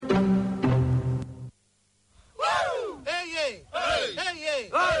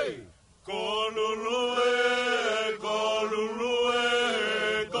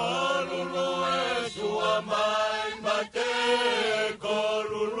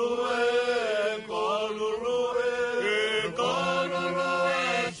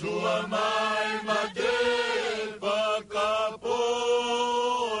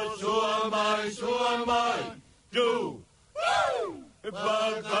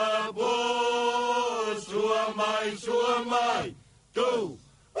bo, sua mai, tu.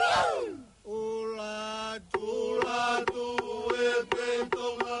 Ula tu, e pento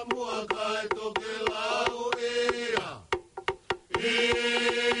nga mua kai toke lau ia.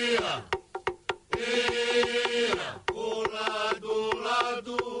 Ia. Ula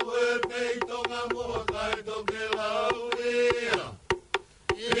tu, e pento nga mua kai toke lau ia.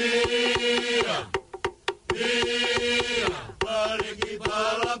 Ia. Pare ki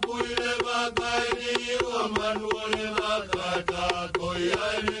Kalapu le wakai ni ua manua le wakata koi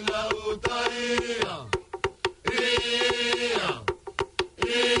aile nga utaia.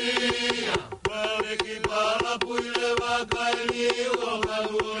 Pare ki Kalapu le wakai ni ua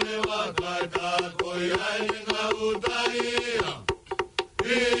manua le wakata koi aile nga utaia.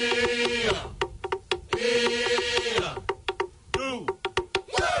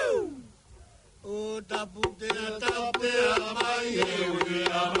 O taputea mai e ui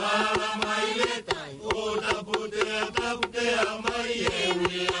amala mai le tai. O taputea mai e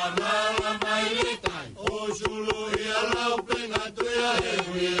ui amala mai le tai. O sulu ia lau penga tuea e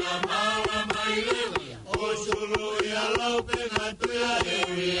ui amala mai le wia. O sulu ia lau penga tuea e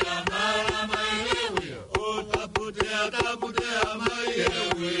ui amala mai le wia. O taputea mai e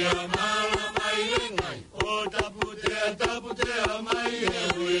ui amala mai le ngai. O taputea mai e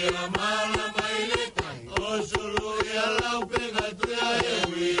ui amala mai le tai. O sulu ia lau penga tuea e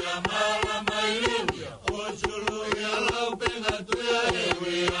ui amala mai le wia. O sulu ia lau penga tuea e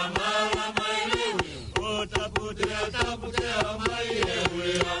ui amala mai le wia. O taputea mai e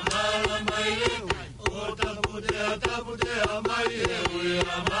ui amala mai le tai. O taputea mai e ui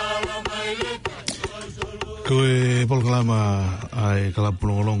amala mai le tai. Koe polkalama ai Kalapu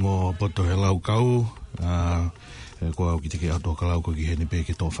Longolongo poto he lau kau. Ko au ki te ke ato kalau ko ki hene pe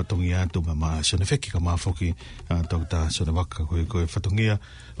ke to fatongi atu ma sone feki ka mafoki tau ta sone waka ko fatongia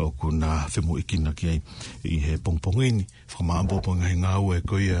o kuna femu ikina ki ai I he pongpongini fama ambo ponga ngau e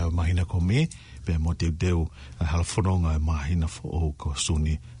ko ia mahina ko me pe mo te deu halfononga mahina fo o ko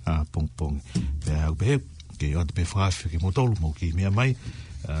suni pongpong pe au pe ke o te fafi ke motolu mo ki me mai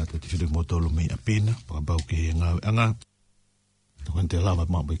to te fidu motolu me apina pa bau ke ngau anga to kan te lava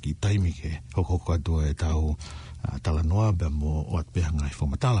ma ki taimi ke hoko atu e tau tala noa be mo o at pe ngai fo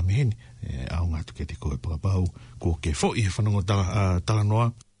matala me ni au nga tu ke te ko pa pau ko ke fo I fanongo tala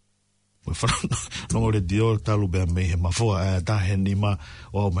noa o fa no le dio talu be me he mafo ta he ni ma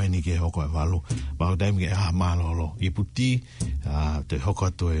o mai ni ke hoko valu ba dai me ma lo I puti te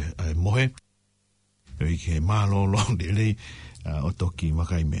hoko to e mohe e ke ma lo de le o toki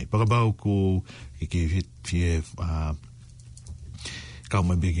makai me pa pau ko ke fie kau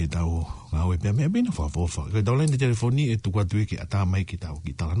mai beke tau ngau e pia mea bina whawhawha. Kai tau lene telefoni e tukua tue ki ata mai ki tau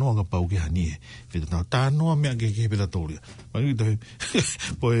ki tala noa ngapau ki hani e. Whita tau tā noa mea ke peta tōria. Mani tau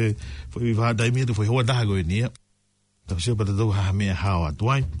poe whādai mea tu whai hoa taha koe nia. Tau sio pata tau haha mea hao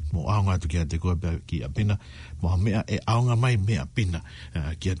atuai. Mo aonga atu ki a te koe pia ki a pina. Mo mea e aonga mai mea pina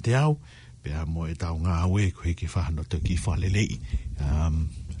ki a te au. Pia mo e tau ngā aue koe ki whahano te ki whalelei.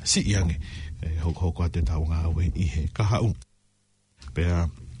 Si iange hoko a te tau ngā aue I he kahau. Pea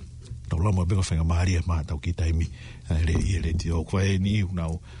tau lama benga whenga maharia maa tau ki taimi le te o kwae ni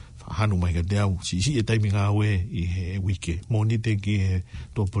unau hanu mai ka te au si e taimi ngā ue I he wike monite ki he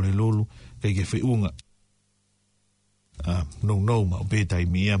tōpore lolu kei ke whiunga no ma o pe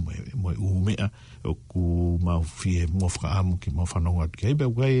taimi ia mo umea o ku mau fie mo whakaamu ki mau whanonga ki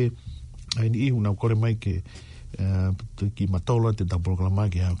heipe kwae ai ni unau kore mai ke ki matola te tapolokala mai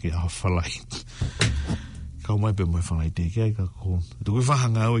ki hau ki a whalai kau mai pe mai whangai te kia ka ko tu ki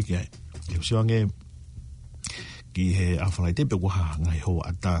whahanga au ki ai te usiwange ki he a whangai te pe waha ngai ho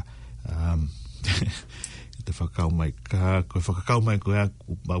ata te whakau mai ka ko whakau mai ko ea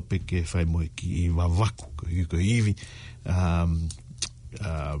ku mau pe ke whai moe ki I wawaku ko iwi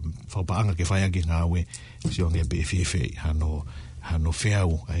whapaanga ke whai ake ngā ue usiwange pe whiwhi hano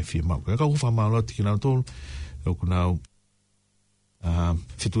whiau ai whi mau ka kau whamau loti ki nau tolu o ku nau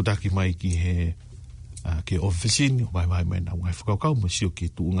whitutaki mai ki he ke ofisini mai na ngai whakakau mo sio ki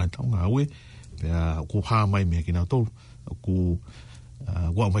tu ngai tau ngā ue pea ku hā mai mea ki nau tolu ku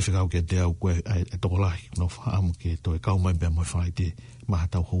wā mai whakau ke te au koe e toko lahi no whaamu ke toi kau mai pea mai whai te maha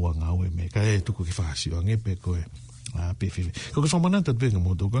tau hoa ngā ue me ka e tuku ki whakasio ange pe koe pe whiwi ko ke whamanata tuenga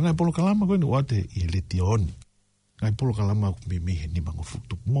mo tō ngai polo kalama koe ni wate I leti oni ngai polo kalama ku me he ni mango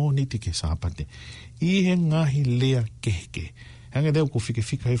futu mo ni te ke sāpate I he ngahi lea keheke hanga deo ko fika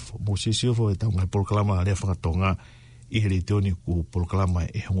mo sisio fo e tau ngai polokalama a rea whakatonga I hele te oni ku polokalama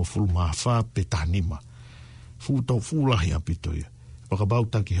e hongo fulu maa wha pe tānima fu tau fulahi a pitoia whakabau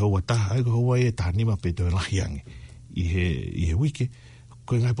taki hoa taha ai ko hoa e tānima pe toi lahiange I he wike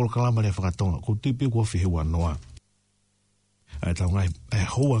Koe ngai polo kalama le whakatonga, ko tupi kua whihe wanoa. Ai tau ngai,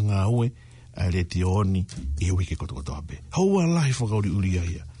 hoa ngā ue, le te oni, i hui ke koto ape. Hoa lahi whakauri uria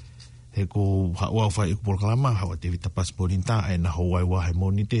ia. He ko wau whai iku polo kalama, hawa te vita passport ta, ai na hoa i wahe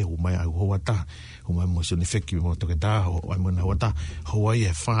moni te, humai au hoa ta, humai mo sone wheki mo toke ta, ai mo na hoa ta, hoa i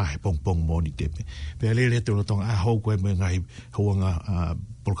e wha, he pong moni te pe. Pea le te unatonga, hau koe me ngai hoa ngā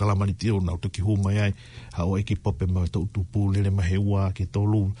polo kalama ni teo, nau toki humai ai, hawa iki pope ma tau tupu, lele mahe ua, ke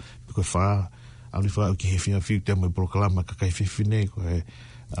tolu, koe wha, au li wha, ki he whina whiu te mo polo kalama, kakai whiwhine, koe,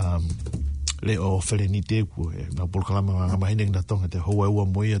 le o whele ni te ku na polkalama nga mahine nga tonga te hoa ua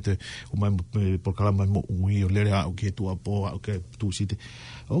moia te umai polkalama mo ui o lere au ke tu apo au ke tu site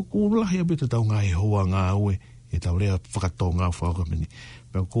o ku lahi abe te tau ngai hoa ngā ue e tau lea whakatonga whakamini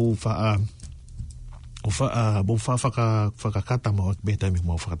pero ku wha whakakata mo beta mi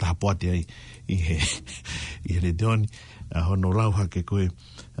mo whakatahapoate ai i he le deoni hono lau hake koe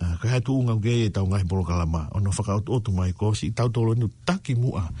ka hai tu unga uge e tau ngai polkalama ono whakaotu mai ko si tau tolo nu taki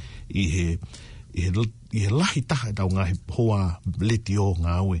mua i he lahi taha tau ngahi hoa leti o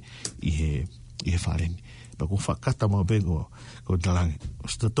ngā ue i he whareni. Pa ko whakata mau pego ko talangi. O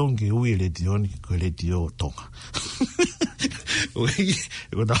statongi ui leti oni ko leti o tonga.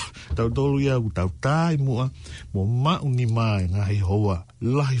 Ko tau tolu ia ku tau tai mua mo maungi mai ngahi hoa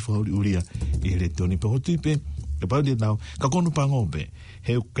lahi whauri uria i leti oni. Pa ko tuipe e pau di tau ka konu pangope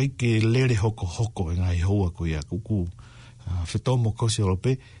he kai ke lere hoko e ngahi hoa ko ia kuku whetomo kosi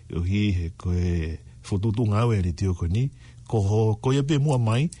orope o hi he koe whututu ngāwe le tio ko ni ko ia pe mua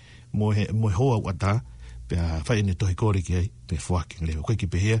mai mo hoa wata pe whai ne tohi kore ki ai pe whaking leo koe ki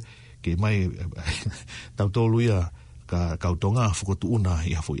pe hea ke mai tau tolu ia ka kautonga whukotu una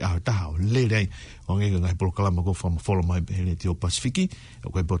i hafo i aho taha o le rei o ngega ngai polo kalama ko whama mai pe le tio Pasifiki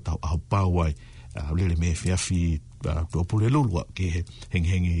o koe po tau aho pāwai lele me whiawhi to pule lulu ke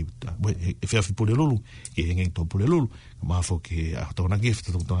hengi whiawhi pule lulu ke hengi to pule lulu mafo ke tona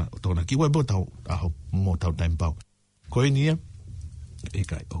gift tona ki webo tau aho mo tau time pau ko enia e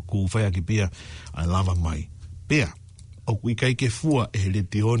kai o ku whai ki pia a lava mai pia o ku kai ke fua e le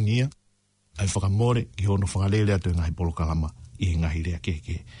tionia ai whakamore ki hono whakalele atu ngai polo kalama i ngahi rea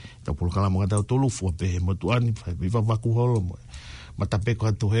ke tau polo kalama tau tolu fua pe he motuani viva vaku holo mo matapeko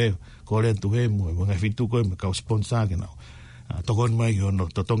atu he kore atu he mo ngai fitu ko me ka sponsor ke nau tokon mai ono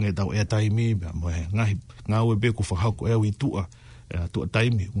totonge tau e taimi mo ngahi ngau be ku whahako e wi tua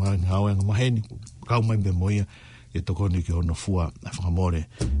taimi ngau e maheni kau mai be moia e tokoni ki ono fua whakamore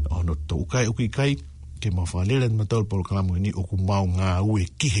ono to ukai ukikai ke mo whalele matol polo kalamo ni o ku mau ngau e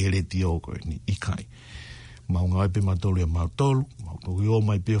kihere tio ko ni ikai mau ngau pe matolu e mau tolu mau ko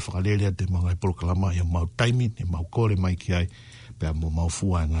mai pe whalele te mau ngai polo kalama e mau taimi e mau kore mai ki ai pe mau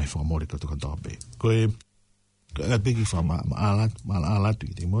fua ngai whakamore ka toka tape koe ka peki ma alat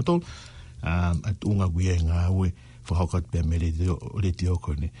i te motol at unga guia ngā ue whahokat pe me le tio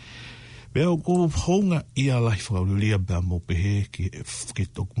kone pe o ko honga ia lai whakaurulia pe mo pehe ke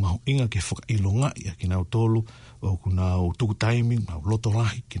toku maho inga ke whakailonga ia ki nau tolu o kunau tuku taimi nau loto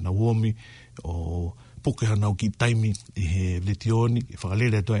lahi ki nau omi o poke hanau ki taimi i he letioni e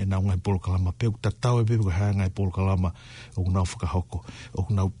whakalere atua e nau ngai polo kalama peu tatau e pepe ka hea ngai polo kalama o kunau whakahoko o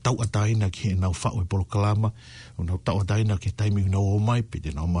kunau tau ataina ki he nau whao e polo kalama o kunau tau ataina ki taimi nau o mai pe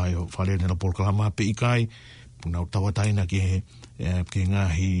te nau mai o whalere nau polo kalama pe ikai kunau tau ataina ki he ke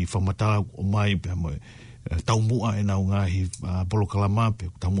ngahi whamatau o mai pe mo tau mua e nau ngahi polo kalama pe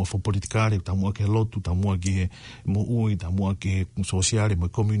tau mua whapolitikare tau mua ke lotu tau mua ki mo ui tau mua ke sosiale mo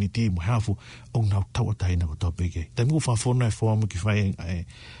community mo hafu o nau tau ataina ko tau peke tai mua whawhona e whamu ki whai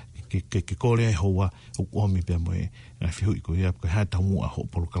ke kore e hoa o kuomi pe mo e whihui ko ia ko hea tau mua ho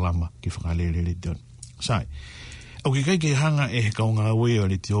polo kalama ki whakalele le teon sai o ke kai ke hanga e kaunga ue o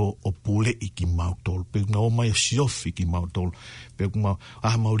le teo o pule i ki mautol pe nga o mai o siof i ki mautol pe kuma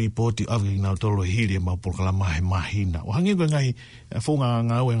mau ripoti awe ki mautol o hiri e mau polkalama he mahina o hangi koe ngai whonga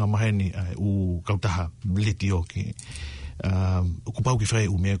ngā ue ngā maheni u kautaha le teo ke o kupau ki whae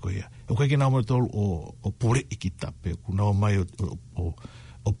u mea koe ia o kai ke nga mautol o pule i ki tape kuna o mai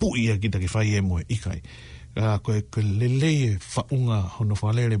o pui ia kita ki whae e moe ikai koe lele whaunga hono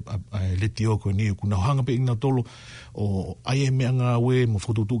whalere le tio koe ni kuna hanga pe ina tolo o ai e mea ngā ue mo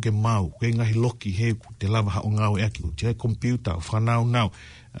whututu ke mau koe ngahi loki he ku te lava hao ngā ue aki o te computer o whanau nau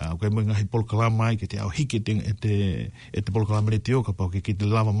koe mo ngahi polkalama ai ke te au hiki e te polkalama le tio ka pau ke te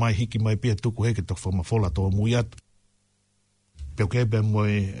lava mai hiki mai pia tuku he ke toko whamawhola toa mui atu peo ke pe mo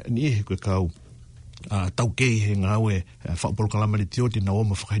ni e koe kau tau kei he ngā ue whapolo kalama le tio te na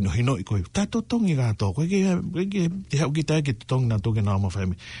oma whakaino hino i koe tato tongi gātō koe ke te hau ki tae ke te tongi nā toke nā oma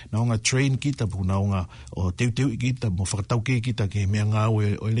whaime nā onga train kita pu nā onga o teu i kita mo whakatau kei kita ke mea ngā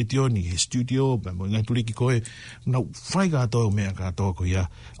ue o le tio ni he studio mo ngai tuli ki koe nā whai gātō o mea gātō koe ia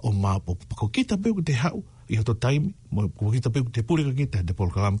o mā poko kita peo te hau i hato taimi mo kita peo te purika kita te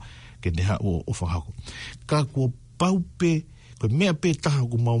polo kalama ke te hau o whahako ka kua paupe koe mea pē taha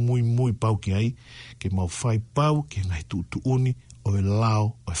ku mau mui pau ki ai, ke mau whai pau, ke ngai tu uni, o e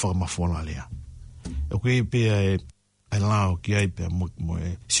lao, o e whakamawhola lea. E koe pē e lao ki ai, pē mo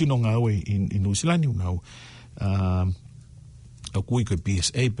e sino ngā ue i Nusilani unau, a koe koe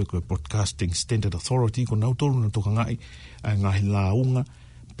PSA, pē koe Broadcasting Standard Authority, ko nau tolu na toka ngai, a ngahi launga,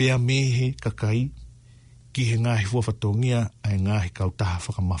 pēa mehe kakai, ki he ngahi fuafatongia, a ngahi kautaha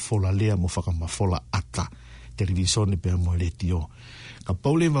whakamawhola lea, mo whakamawhola ata, televisone pe mo le tio ka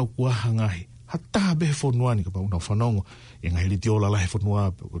paule va kua hangai hatta be fonuani ka pa una fanongo e ngai le tio la he fonua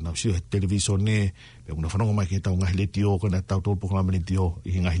na si televisone pe una fanongo mai ke ta ngai le tio ko na ta to po la le tio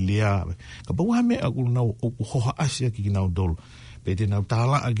e ngai lea ka pa wa me aku na o ho asia ki na dol pe te na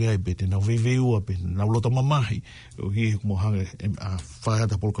tala age pe te na veveu pe na lo toma mai o hi mo hanga a fa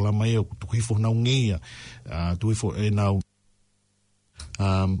ta po la mai o tu hi fo na ngia tu hi fo e na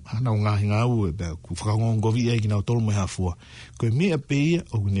ana ngā hinga au e ku whakangongovi e ki nau tolu mai hafua. Koe mea peia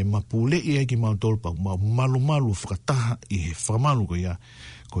o ne mapule e ki mau tolu pau malu whakataha i he whakamalu ko ia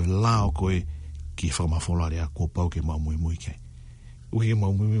koe lao koe ki whakamawholarea ko pau ke mau mui kei. Uhi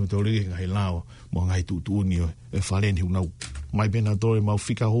mau mui tolu e ngai lao mo ngai tuuni e whaleni unau mai pena tolu mau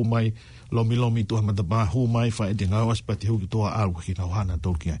whika ho mai lomi tuha matapa ho mai whae te ngau aspati hu ki toa alu ki nau hana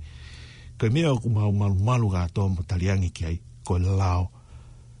tolu ki ai. Koe mea ku mau malu gātoa mo taliangi ki ai koe lao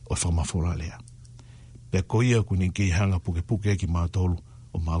o whamawhola lea. Pea koia kuni ki hanga puke ki mātolu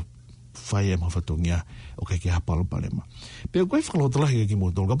o mau whai e mawhatongia o kei ki hapalo palema. Pea koe whakalotalahi ki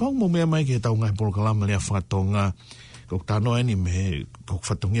mūtolu. Ka pau mo mea mai ki he tau ngai polo kalama lea whakatonga ko tano eni me ko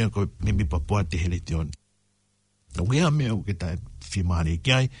whatongia ko mimi papua te hele tioni. Na wea mea o ke tae whimare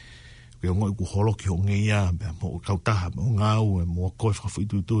ki ai ko ngoi ku holo ki ho ngeia mo kautaha mo ngau mo koe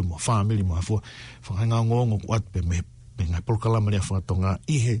whakawhitu mo family mo hafua whakanga ngongo ku at pe me ngai polo kalama lea whakatonga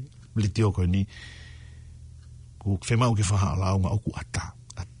i he litio koe ni ku whemau ke whahalaunga o ku ata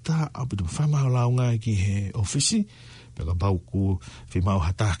apu tu whamahalaunga ki he ofisi peka bau ku whemau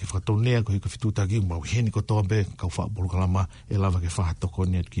hata ke whakatonea ko hika whitutaki mau heni ko toa be kau wha polo kalama e lava ke whahatoko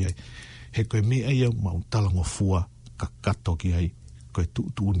ni at ki ai he koe mea ia mau talango fua ka kato ki ai koe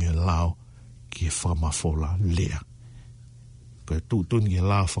tuuni e lao ki he whamawhola lea koe tuuni e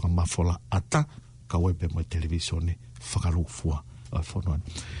lao whamawhola ata ka wepe mai televisione whakarufua a whanuan.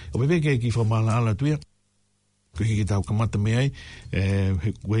 O bebe ki whamala ala tuia, ko hiki tau kamata me ai,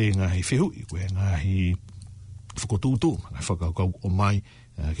 he koe ngahi whihu, koe ngahi whakotutu, ngai whakakau o mai,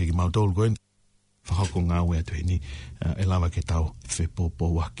 ki mautolu koe, whakako ngā wea tue ni, e lawa ke tau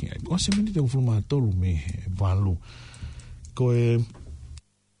whepopo waki ai. O se mini te ufuma tolu me walu, koe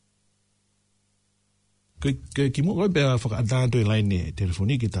ki mo koe pēr whakaatātu e laine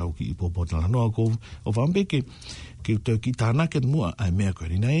telefoni ki tau ki ipopo tala noa ko o whampe ke ki tāna ke mua ai mea koe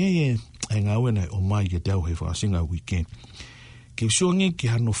rina e ngā wena o mai ke te au hei whakasinga weekend ke usuange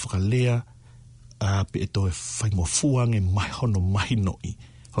ki hano whakalea pe e toi whaingo fuange mai hono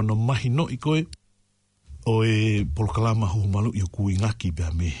mahi noi koe o e polokalama ho malu i o kui ngaki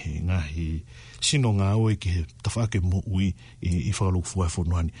bea mehe ngahi sino ngā ue ke tawhake mo ui i whakalu fuai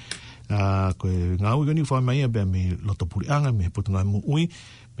whonuani koe ngā ui gani whai mai bea me loto puri anga me potungai mo ui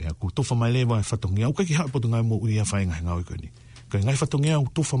bea ku tofa mai lewa e whatongia uka ki haa potungai mo ui a whai ngahi ngā ui gani koe ngai whatongia u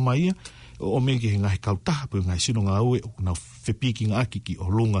tofa mai o me ki he ngahi kautaha po ngai sino ngā ue o nau whepiki ngaki ki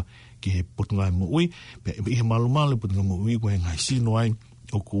o lunga ki he potungai mo ui bea i he malu potungai mo ui koe ngai sino ai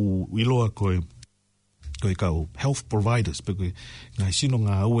o ku iloa koe kau health providers pe ngai sino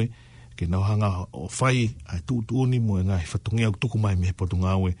ngā ue ke nau hanga o whai ai tuuni mo e ngai whatongia tuku mai me potu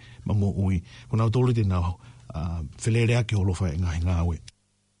ngā ue ma mo ui ko nau tōle te nau whelere ake holo whai ngai ngā ue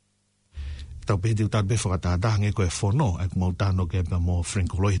tau pe te utat be whakatātāhange koe whono ai kumau tāno ke pa mo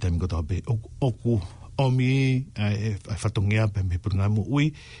Frank Lohi taimi ko tau pe oku omi ai whatongia pe me potu ngā mo ui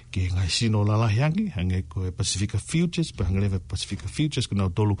ke ngai sino lalahi hange koe Pacifica Futures pa hangelewe Pacifica Futures ko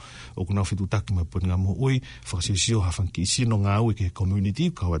nau tolu o ko nau whitutaki me potu ngā mo ui whakasio hawhanki sino ngā ui ke community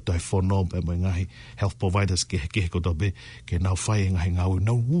kaua toi whono pe mo ngahi health providers ke ko tau pe ke nau whai ngahi ngā ui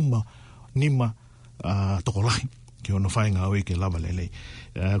nau uma nima tokolahi ke ono whai ngā ui ke lava lelei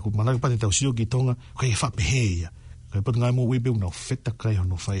ko manaka pati tau sio ki tonga ko e whapeheia koe potu ngā mo ui pe unau wheta kai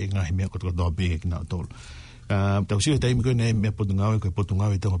ono whai ngahi mea ko tau pe ki nau tolu tau siu taimi koe nei mea potungawe koe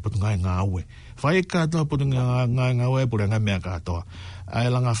potungawe tonga potungawe ngāwe. Whai katoa potungawe ngāwe pura ngā mea katoa. Ai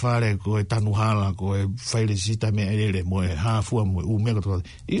langa whare koe tanuhala koe whaile sita mea ere moe hāfua moe umea katoa.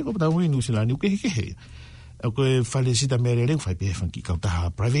 Ia ko pata hui nusilani uke heke. Koe whaile sita mea ere whai pehe whanki kautaha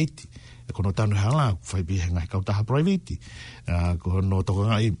private. Kono tanuhala whai pehe ngai kautaha private. Kono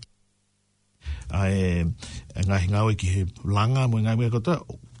toko ngai ngai ngawe ki he langa moe ngai mea katoa.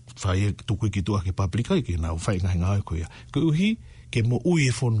 Whai tuku ki tua ke paprika ki nau whai ngai ngāwe koea. Ko uhi ke mo ui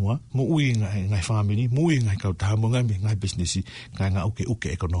e whonua, mo ui ngai family, mo ui ngai kautaha, mo ngai businessi, ngai ngā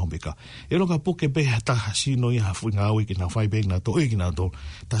uke ekonomika. E roka poke beha taha sino i hafu ngāwe ki nau whai beha ngā to, ki nau to,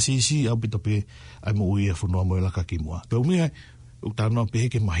 ta si au pito pe ai mo ui e whonua mo e laka ki mua. Pe umia, utanoa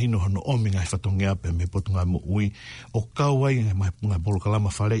pehe ke mahino hono omi ngai whatongea pe me potu ngai mo ui, o kauai ngai polokalama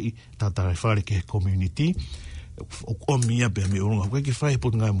wharei, tātarai whare ke community, o mia pe me urunga koe ki whai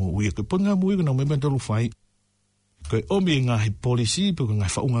pot ngai mo ui koe pot ngai mo ui koe nau me tolu whai koe o mi ngā hi policy pe koe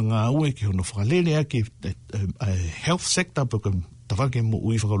ngai whaunga ngā ue ki hono whakalele a ki health sector pe koe tawake mo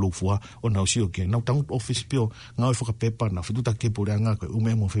ui whakalofua o nau sio ke nau tangut office pio ngā ui whakapepa na whituta ke pore ngā koe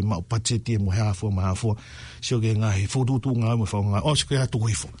ume mo whi mao pacheti e mo hea ma hafua sio ke ngā hi whututu ngā mo whaunga o si koe atu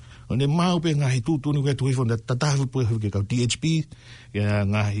hifo o ne mau pe ngā hi tutu ni koe atu hifo na tatahu po e ke kau DHP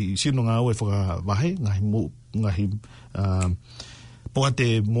ngā hi sino ngā ue whakawahe ngā hi mo ngahi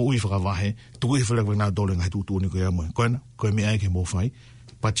poate mo ui whakawahe tui whalak wang nā dole ngai tūtū ni koe amoe koe me ai ke mō whai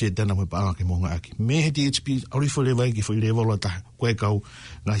pache tēnā mo paanga ke mō ngā aki me he DHP auriwha le wai ki whai le walo taha koe kau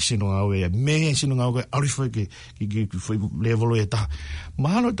ngahi sino ngā ue me he sino ngā ue auriwha ki whai le walo e taha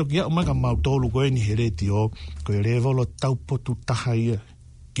mahalo toki au mai ka mau tōlu koe ni he reti o koe le walo taupotu taha ia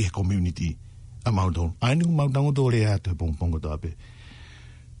ki he community a mau tōlu aini ku mau tango tō le atu he pongo tō ape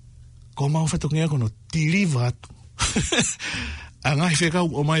ko mau whatongia kono tiri vatu. A ngai whekau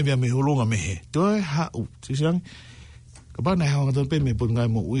o mai bea me holonga me he. Toi hau. Tisiang, ka pāna hea wanga pe me pot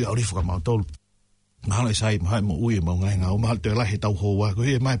ngai mo ui auri whaka mau tolu. Mahala i sai mahai mo ui e mau ngai ngau. Mahal te lahi tau hoa. Ko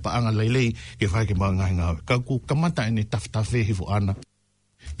he mai paanga leilei ke whai ke mau ngai ngau. Ka ku kamata ene taftafe hifo ana.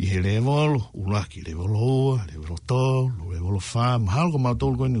 I he levolo, ulaki levolo hoa, levolo tolu, levolo wha. Mahal ko mau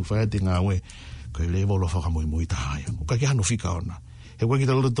tolu koe ni whai te ngau e. Ko he levolo whaka moi moi tahaya. O ka ke hano whika ona. He koe ki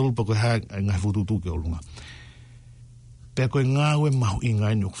talo tolu pa koe hea ngai whututu ke olunga. Pea koe ngāwe mahu i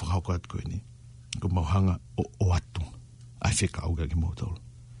ngai ni o whakauka atu koe ni. Ko mau hanga o atu. Ai whekau ka ki mau tolu.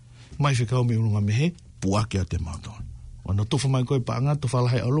 Mai whekau me olunga me he, puake a te mau tolu. Wana tofa mai koe pa anga, tofa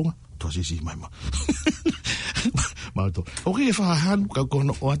lahe olunga, toa sisi mai ma. Mau tolu. O ke e whahahanu, ka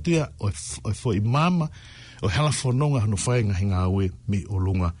kono o atu ia, o fo i mama, o hala whanonga hano whai ngahi ngāwe me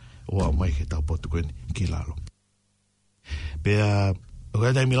olunga o au mai ke tau potu koe ni, ki lalo. Pea, o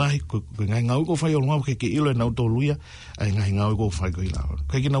kai taimi lahi, ko ngai ngau ko whai o lunga ke ilo e nau tō luia, ai ngai ngau ko whai ko ila.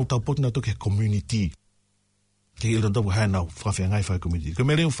 Kai ki nau tau potu nau to ke community. Ke ilo tau hai nau whawhia ngai whai community. Ka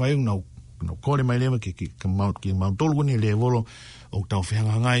mele whai nau kore mai lema ke mau tōlu koni le volo, o tau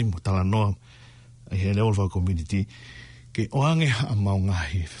whianga ngai, mo tala noa, ai he level whai community. Ke oange a mau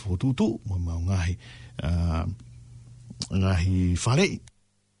ngahi whotutu, mo mau ngahi wharei.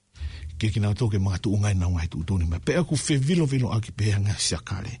 Ke kina toke mga tuungai na ngai tuutuni mai. Pea ku whi vilo aki pea ngā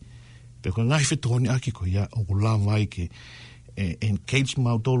siakare. Pea ku ngai whetoni aki ko ia o ku lawai ke engage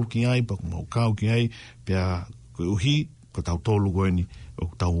mau tolu ki ai, pa ku mau kau ki ai, pea ko uhi, ko tau tolu koe ni, o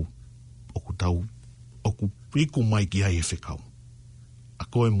ku piku mai ki ai e whekau. A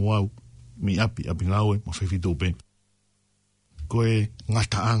koe muau, mi api ngaue, ma whewhitu pe. Koe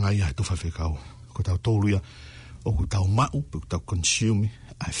ngata anga ia tu whewhekau. Ko tau tolu ia, o ku tau mau, pe ku tau consume,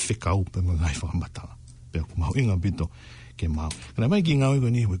 ai whekau pe mga ngai whakamatala. Pea ku mau inga bito ke mau. Kana mai ki ngau i koe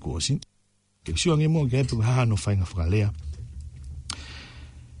ni hui kuosi. Ke siwangi mo ke epu hahano whainga whakalea.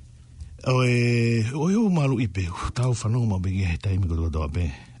 O e malu i pe, tau whanonga ma begi he taimi ko toa pe,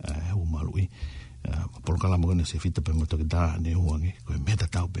 o malu i. Polokalama kone se fita pe motoke da ne huangi, koe meta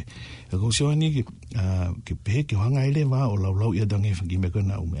tau pe. E ko siwangi ke pe, ke hanga ele wa o lau ia dange whangi me koe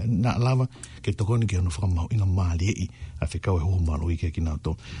na ume. Na lava ke tokoni ke hano whakamau inga maali e i, a whikau e ho malu i ke ki nau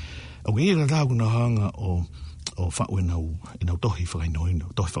tō. Au ke ira tau kuna hanga o whau e nau tohi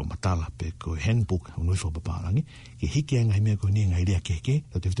whakainoino, tohi whakamatala pe koe handbook, o nui whakapaparangi, ke hiki anga i mea koe ni ngai rea keke,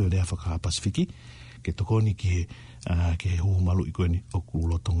 tau te whitu rea whaka Pasifiki, ke tokoni ke he ho malu i koe ni o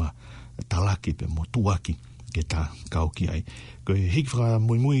kulotonga talaki pe mo tuaki ke ta kauki ai. Koe hiki whaka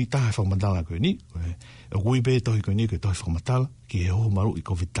mui taha whakamatala koe ni, o kui pe tohi koe ni koe tohi whakamatala, ke he ho malu i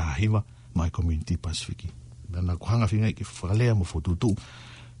koe tahiwa mai community Pasifiki. Nā kuhanga whinga i ke whakalea mo whotutu,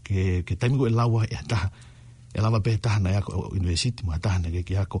 ke taimi koe lawa e taha, e lava pe tahana ya ko university mo tahana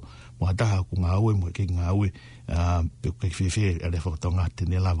ke ako mo taha ku ngawe mo ke ngawe pe ke fefe ale fotonga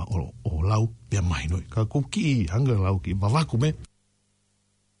tene lava o lau pe mai no ka ku ki hanga lau ki bavaku me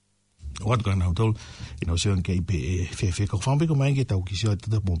wat kana tol so ke pe fefe ko fambe ko mai ke tau ki sio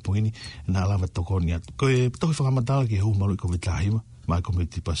tata bon poini na lava tokonia ko to fa matala ke hu malu ko vitahima ma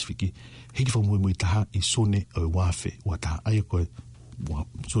community pacific hiki fo mo taha I sone o wafe wata ai ko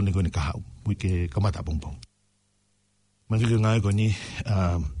sone ko ni ka mu ke kamata bonbon Mari ngai ko ni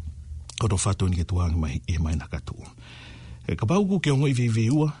ko do fato ni ke tuang mai e mai na katu. Ka pau ku ke ngo I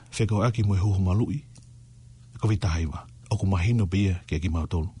viviua fe ko aki mo ho malui. Ko vitaiwa. O ku mahino bia ke ki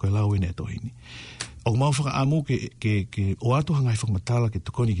mautolo ko lawe ne to hini. O mau fa amu ke o atu hanga fa matala ke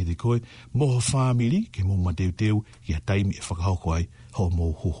tokoni ke dikoi mo family ke mo mateu ke taimi fa ka ho ai ho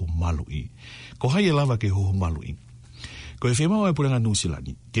mo ho malui. Ko hai lava ke ho malui. Ko e whema e purenga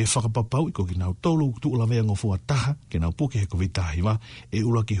nusilani, ke whakapapau I ko ki nau tolu tu ula vea ngofua taha, ke nau puke he ko vitahiwa, e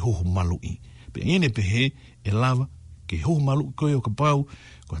ula ki hoho malui. Pe ene pe he, e lava, ke hoho malui koe o ka pau,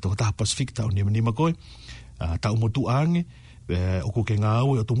 ko ato taha Pacific tau nima koe, tau motu aange, o ko ke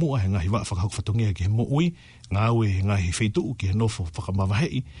ngāwe o to mua he ngahi wa whakahok whatongia ki he mo ui, ngāwe he ngahi wheitu ki he nofo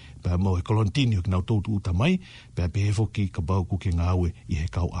whakamawahei, pe mo he kolontini o ki nau tautu uta mai, pe he foki ka pau ku ke ngāwe I he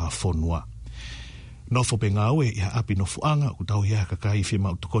kau a whonua. Nofo pe ngāwe ia api nofo anga, ku tau ia kakai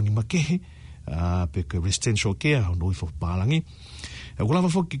whima utukoni makehe, pe ke residential care, o noi fo pālangi. Ku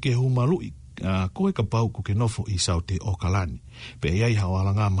lava foki ke humalui, koe ka pau ku ke nofo I sao te okalani. Pe iai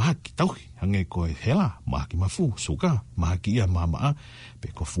hawala ngā mahaki tauhi, hange koe hela, mahaki mafu, suka, mahaki ia mamaa,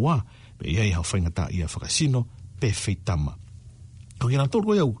 pe kofua, pe iai hau whaingata ia whakasino, pe feitama. Ko kina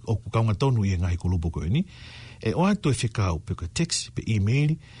tōru ia o ku kaunga tonu I ngai kulupo koe ni, e o atu e whekau pe ka text, pe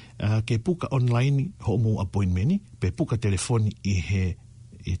email, ke puka online ho mo appointment pe puka telefoni I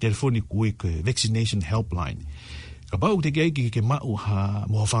telefoni kui ke vaccination helpline. Ka bau te ki ke mau ha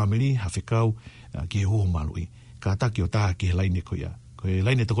mo family ha whekau ki ho malui. Ka taki o taha ki he laine ko ia. Ko he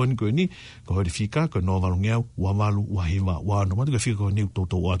laine tokoni ko ni, ko hori whika, ko no walungeau, wawalu, wahiwa, wano. Matu ka whika ko ni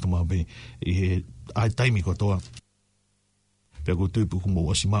utoto o atuma pe I he ai taimi ko toa. Pea ko tuipu kumo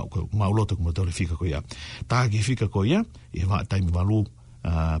osi mau loto kumo tore whika ko ia. Taha ki whika ko ia, I wa taimi walu,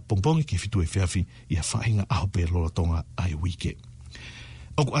 pongpongi ki fitu e whiawhi ia whahinga aho pe lolatonga ai wike.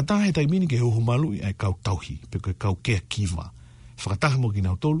 O ku atahe taimini ke hoho malu ai kau tauhi, pe koe kau kea kiwa. Whakataha mo ki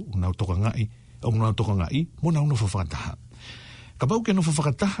nau tolu, nau toka ngai, mo nau nofo whakataha. Ka pau ke nofo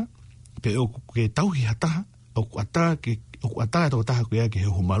whakataha, pe o ke tauhi hataha, o ku atahe toko taha ko ia ke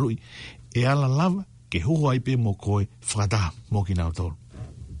hoho malu e ala lava ke hoho ai pe mo koe whakataha mo ki nau tolu.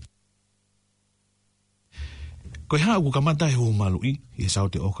 Ko ha ku kamata he hu malui I sao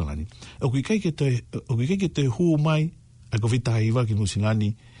te okalani. O ku kai ke te hu mai a ko vitai wa ki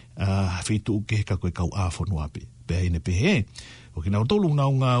nusilani fitu ke ka ko kau a fonu ape. Pe ine pe he. O ki na tolu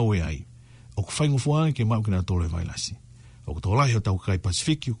na nga o ai. O ku faingu fuang ke mau ki na tolu vai lasi. O ku tolai o tau kai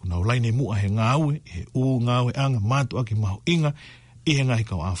Pacific ku na laine mu a he nga o he u nga o anga matu aki mau inga I he nga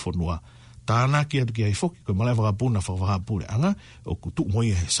kau a fonu a. Tāna ki atu ki ai foki ko malai whakapuna whakapure anga o ku tu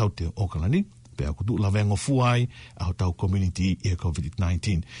moi he sao te okalani. Pe aku tu lava ngofuai au tau community I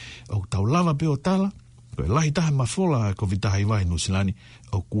COVID-19. O tau lava pe o tala, ko lahi taha mafola COVID-19 vai nusilani,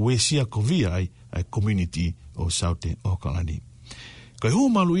 o kuesia kovia ai community o Saute o Kalani. Ko hu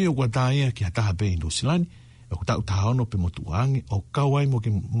malu I o kwataia ki hataha pe nusilani, o tau tahaono pe motuangi, o kawai mo ki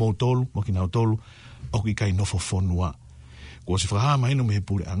motolu, mo ki nautolu, o ki kai nofo fonua. Ko si whahama ino me he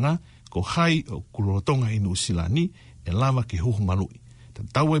pure anga, ko hai o kulorotonga I nusilani, e lava ki hu malu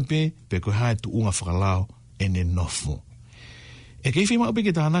tau e pe koe hae tu unga whakalao ene nofo. E kei whima upe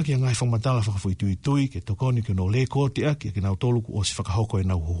ke tāna ki a ngai whamatala whakafui tui ke tokoni ke no le kōtea ki a ke nau tolu ku o si whakahoko e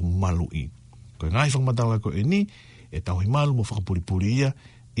nau hoho malu I. Koe ngai whamatala ko e ni, e tau hi malu mo whakapuripuri ia,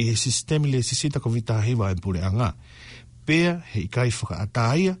 e sistemi le sisita ko vita hewa e pure anga. Pea he ikai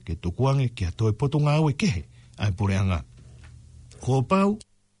whakaataia ke tokuange ki a toe poto ngāwe kehe a e pure anga. Ko pau,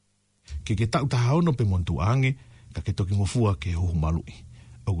 ke tau tahaono pe montu ange, ka ke toki ngofua ke hoho malu I.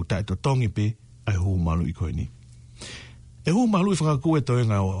 O ku tae to tongi pe ai hoho malu I koe ni. E hoho malu I whakakua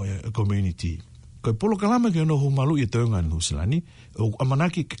toenga o community. Koe polo kalama ke ono hoho malu I toenga nusilani, o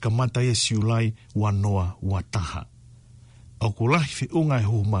amanaki ke kamata e siulai wanoa wataha. O ku lahi fi unga e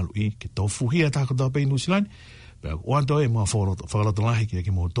hoho malu I ke tofuhia tako tau pe nusilani, pe o anto e mga whakaloto lahi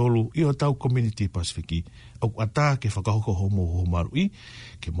ke mo tolu I o tau community Pacific. O ku ata ke whakahoko hoho malu I,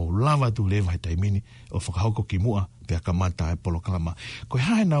 ke mo lava tu lewa he taimini o whakahoko ki mua pe a kamata e polo kalama. Koe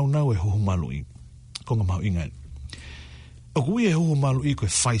hae nau e hoho malu I, ko ngā mau ingai. O ku e hoho malu I koe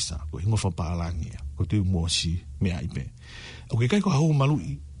whaisa, koe hingo whapaalangia, koe tu mua si mea ipe. O ke kai ko hoho malu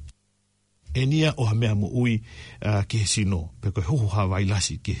I, e nia o ha mea mo ui ki he sino, pe koe hoho Hawaii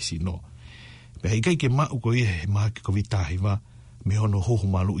lasi ki he sino. Pe hei kai ke mau ko ia he maha ki kovitahiwa, me hono hoho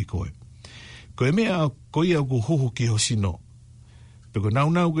malu i koe. Koe mea ko ia ko hoho ki ho sino. Pe koe nau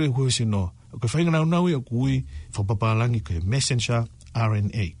ke hoho sino. Koe whainga nau i o kui whapapalangi koe messenger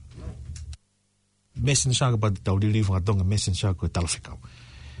RNA. Messenger ka pati tau dili whakatonga messenger koe talawhikau.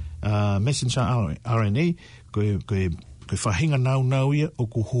 Messenger RNA koe whahinga nau ia o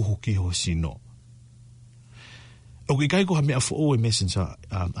ku hoho ki ho sino. O ki kai ko ha mea fo e messenger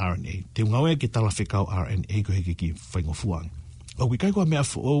RNA. Te ungawe ke talawhikau RNA ko heke ki whaingofuang. O ki kai ko ha mea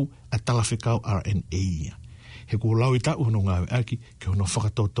fo a talawhikau RNA ia. He ko lau i tau hono ngāwe aki ke hono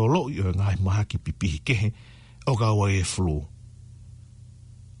whakatotolo i o ngai maha ki pipihi kehe o ka awa e flu.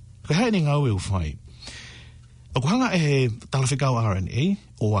 Ka hae ni ngāwe u whai. O ko hanga e talawhikau RNA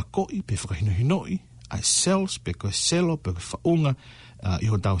o a koi pe whakahinohinoi ai cells pe koe selo pe koe whaunga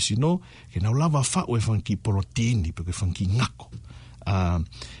i ho tau sino ke nau lava whau e whanki proteini pe koe whanki ngako.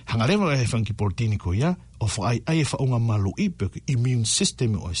 Hanga rewa e whanki proteini ko ia o whaai ai e whaunga malu i pe koe immune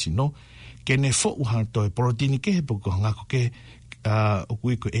system o sino ke ne fo uha to e proteini ke he poko ngako ke o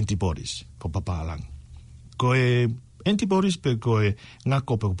kui ko antibodies po papalang. Ko e antibodies pe ko e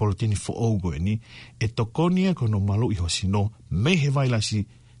ngako pe proteini fo o go ni e tokonia ko no malu i ho sino me he vailasi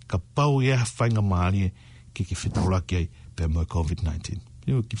ka pau ia whainga maari ki whitauraki ai pe mo COVID-19.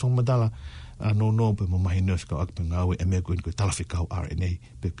 Iu ki whangadala no pe mo mahi nurse ka ak pe ngawe e mea koe talawhikau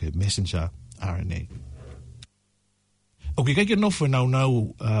RNA pe ke messenger RNA. O ki kaike nofo nau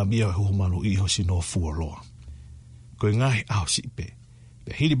mia huhumalu i hosi no fuoloa. Koe ngahi au si pe.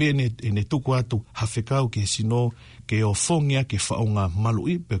 Pe hiri be ne tuku atu hawhikau ke sino ke o whongia ke whaonga malu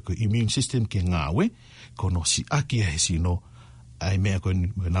i pe ko immune system ke ngawe kono si aki he sino ai mea koe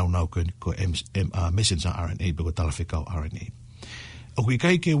nau koe ko messenger RNA pe ko talawhikau RNA. O ki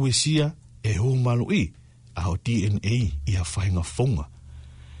kaike wesia e huhumalu i a ho DNA i ha whainga whonga.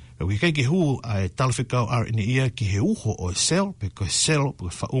 O ki kai ke hu ai talawhikau RNA ia ki he uho o cell, pe koe cell, pe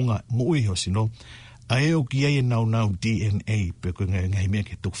koe whaunga mui ho sino, ai o ki ai nau DNA, pe koe ngai mea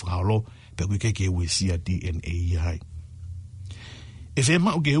ke tuk whakaolo, pe koe kai ke uesia DNA ia hai. E whea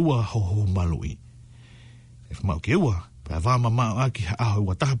mau ke ua ho malui. E whea mau ke ua, pe a wāma mau aki ha aho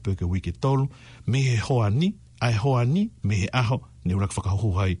ua taha pe ke wiki tolu, me he hoani, ai hoani, me he aho, ne urak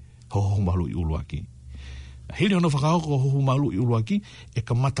whakahoho hai ho malui uluaki. Hili ono whakaoko hohu malu i uruaki e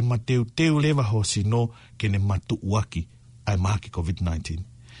ka matamateu teu lewa ho sino ke ne matu uaki ai maha ki COVID-19.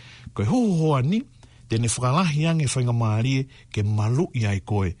 Koe hoho hoa ni, tene whakalahi ange whainga maarie ke malu i ai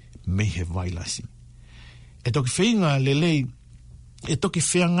koe me he vailasi. E toki whainga lelei, e toki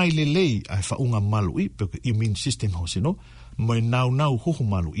whaingai lelei ai whaunga malu i pe immune system ho sino, moe nau hoho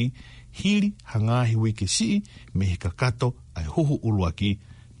malu i, hili hangahi wike sii me he kakato ai hoho uruaki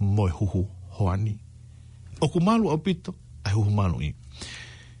moe hoho hoa ni. O kumalu au pito, ai huhumalu i.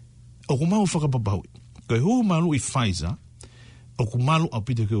 O kumalu whakapapahui. Koe huhumalu i Pfizer, o kumalu au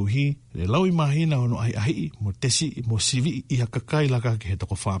pito ke uhi, le lau i mahina hono ai ahi, mo tesi, mo sivi i hakakai laka ke he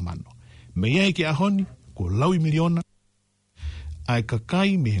toko whamano. Me iai ke ahoni, ko lau i miliona, ai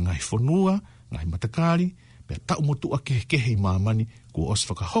kakai me he ngai whanua, ngai matakari, pe tau motu a kehe i mamani, ko os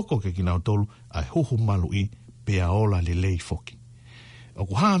whakahoko ke kinau tolu, ai huhumalu i, pe aola le lei foki. O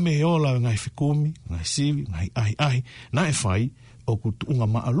ku haa me he ola ngai whikumi, ngai sivi, ngai ahi, na e whai, o ku tuunga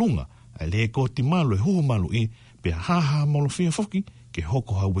maalunga, ai le koti malu e huhu malu i, pe haha molofia foki, ke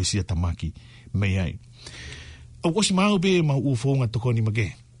hoko hauwesia tamaki, mei ai. O kosi mau be mau ufonga tokoni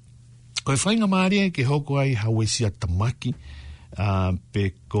make. Koe whainga maaria ke hoko ai hauwesia tamaki,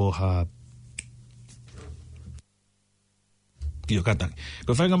 pe ko ha... Pio kataki.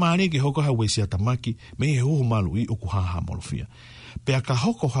 Koe whainga maaria ke hoko hauwesia tamaki, me he huhu malu i, o ku haha molofia. Pea ka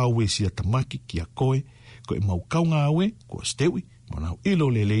hoko hawe si tamaki ki a koe mau kaunga awe, ko stewi, manau ilo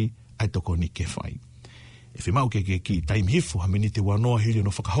lelei, ai toko ni ke whai. E whi mau ke ki taim hifu, ha meni te wanoa hiri no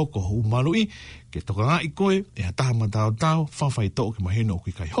whakahoko hu malu i, ke toka ngā i koe, e hataha matao, whawhai tō ke mahino o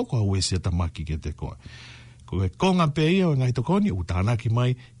ki kai hoko hawe si tamaki ke te koe. Koe konga pe ia o ngai toko ni, u tānaki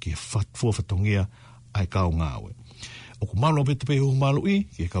mai, ke fuawhatongia ai kaunga awe. O ku malu o pete pe hu malu i,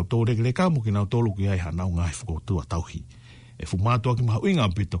 ke kau tōreke le kamu ki nau tōlu ki ai hanau ngai whakautua tauhi. E fu mātua ki maha uinga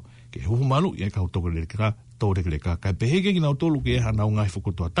pito, ke huhu malu i e kau tōreke le ka. Kai peheke ki nau tōlu ki e hanau ngai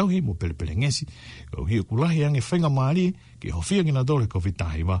whakotua tauhi, mo pelepele ngesi, kau hi kulahi ange whainga maari, ke hofia ki nau tōre ko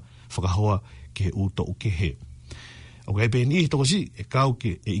vitahiwa, whakahoa ke uto uke he. O kai peheni ihi toko si, e kau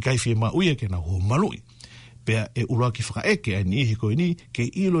ke e ikai fie ma uia ke nau huhu malu i. Pea e ura ki whakaeke, ai ni ihi koe ni, ke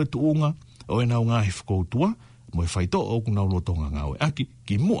ilo e tuunga, o e nau ngai whakoutua, mo e whaito o ku nau lotonga ngawe aki,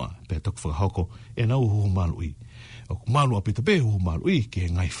 ki mua, pea toku whakahoko, e nau huhu malu i. o ku malu apita pe hu malu I ke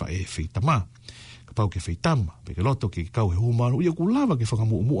ngai fa e feitama ka pau ke feitama pe ke loto ke kau he hu malu I o ku lava ke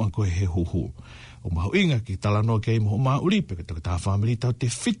whakamu mu an ko he hu hu o mahu inga ki talanoa ke mo mahu li pe ke ta family tau te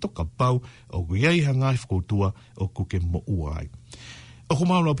fito ka pau o ku iai ha ngai whakoutua o ku ke mo uai o ku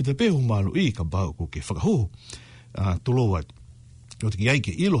malu apita pe hu malu I ka pau ku ke whakahu tulo wat o te ki ai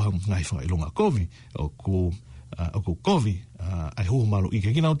ke ilo ha ngai whaka ilonga kovi o ku kovi ai hu malu I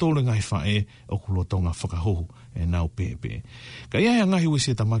ke kina o tōle ngai whae o ku lotonga whakahohu e nau pepe. Ka ia ngahi ue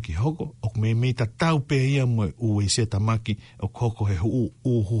se tamaki hoko, o ku me ta tau pe ia mo ue se tamaki o hoko he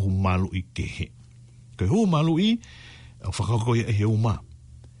hu malu I ke he. Ka hu malu I o whakahoko ia he uma.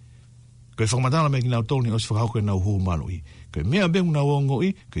 Ka whakamatala me kina o tōle o se whakahoko e nau hu malu I. Ka mea bengu na wongo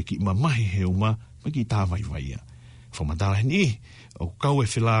I, ka ki mamahi he uma, ma ki tā vai vai ia. Whakamatala heni I, o kau e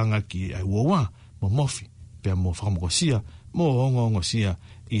whilanga ki ai uawa, mo mofi. Pea mo whakamokosia, mo ongo sia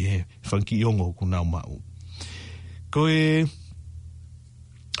I he whanki ongo ku nau mau. Koe,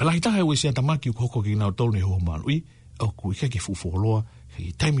 alahi taha ue sia tamaki u hoko ki nau tolu ni ho malu I, au ku I ke fufuoloa,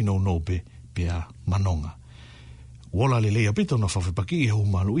 ki taimi no pe, pea manonga. Wola le lea pito na whawhipaki I ho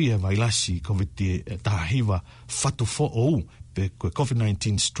malu I, e vailasi COVID taha hiwa fatu fo ou, pe koe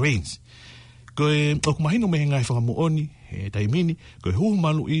COVID-19 strains. Koe, o ku mahino mehe ngai whakamuoni, he taimini, koe hu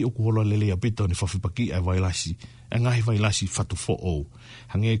malu I, o ku wola le lea pito ni whawhipaki e vailasi, e ngai vailasi fatu fo ou.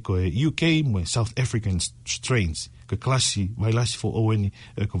 Hange koe UK mo South African strains, koe klasi vailasi fo ou eni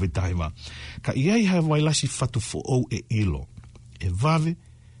e koe taiwa. Ka iai ha vailasi fatu fo ou e ilo. E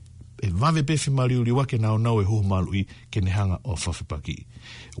vave pefi mariuri wake nao e hu malu I ke nehanga o whawhipaki.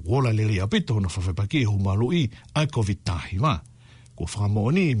 Wola le lea pito na whawhipaki e hu malu I, ai koe taiwa. Kua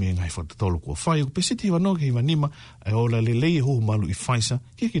whakamooni me ngai whatatolo kua whai, o pesiti hiwa no ke hiwa nima, e ola le lei hu malu I whaisa,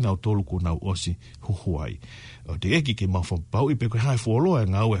 ke ki nau tolu ku nau osi huhuai. O te eki ke mau whapau I pe koe hai whuoloa e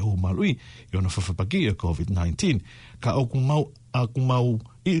ngau e hu malu I ona whawhapaki e COVID-19, ka o ku mau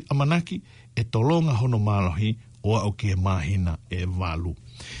I amanaki e tolonga hono malohi o au ke mahina e walu.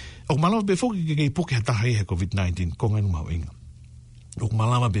 O ku malawa be foki ke kei puke hataha I he COVID-19, ko ngai mau inga. O ku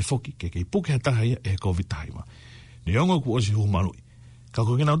malawa be foki ke kei puke hataha I he COVID-19. Ni ongo ku osi hu malu I. Ka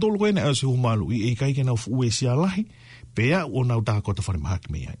ko kena tolu koe ne osi hu malu I, e kai kena ue sia lahi, pea o nau tā kota whare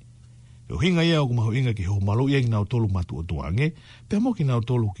mahaki me ai. O hinga ia o ku mahu inga ki hu malu I, nau tolu matu o tuange, pea mo ki nau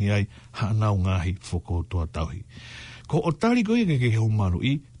tolu ki ai, ha nau ngahi whoko tua tauhi. Ko o tari koe ke hu malu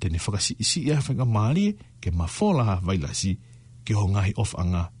I, tene whakasi isi ia whanga maari, ke mawhola ha vailasi, ki ho ngahi of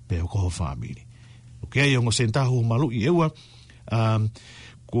anga, pea o koho whamiri. O ke ai ongo senta hu malu I ewa,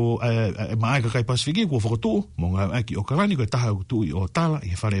 ko maaika kai Pasifiki ko fokotu mo nga aki o karani ko taha tu o tala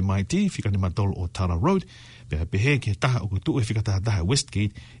I whare MIT fika ni matolo o Tala Road pe pehe ke taha o tu e fika taha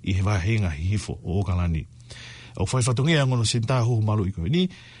Westgate I he wahenga hifo o kalani o whai whatungia ngono senta ho malu I ko ni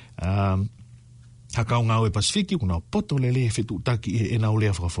hakau ngau e Pasifiki kuna poto lele fitu taki e na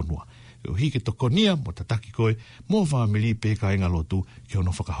olea whakafonua o hike tokonia mo tataki koe mo family pe ka inga lotu ki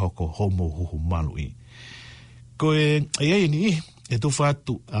ono whakahoko homo huhu malu I koe ai ni e tu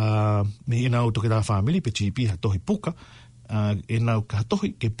fatu me ina o toke da family pe chipi ha tohi puka e nau ka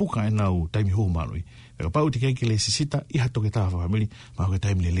tohi ke puka e nau taimi hu malui e ka pau te ke le sisita I ha toke da family ma ko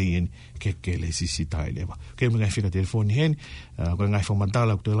taimi le leien ke le sisita e leva ke mga fika telefoni hen ko ngai fo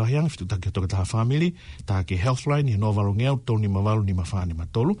mandala ko te la yang fitu take toke da family ta ke healthline I no valu ngeu toni mavalu ni mafani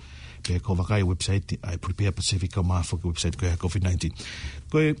matolu pe ko vakai website I prepare Pacific ma fo website ko COVID-19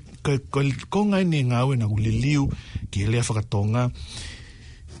 ko ngai ni ngau na uliliu ki le whakatonga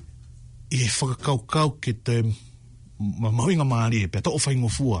I whakakau ke te mahuinga maari e pe to whaingo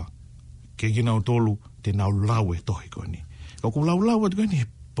fua ke gina o tolu te nau lau e tohi ko ni ko lau lau e ni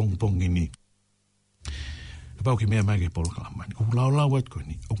pong ni e pau ki mea mai ke polo kalamani ko lau e ko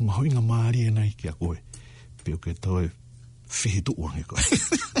ni o mahuinga maari e nai ki a koe pe o ke toe whihitu uange koe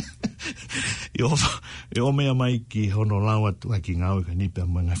o mea mai ki hono lawa tu ki ngau ka ni pe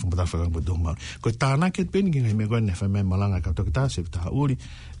mai ngai fumata fa ka do mal ko tana ke pen ki ngai me ko ne fa me malanga ka to ta se ta uri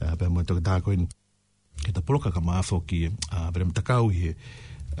pe mo to ta ko ke ta poloka ka ma fo ki pe me ta kau hi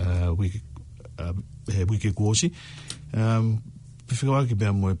we ke kosi pe fiwa ki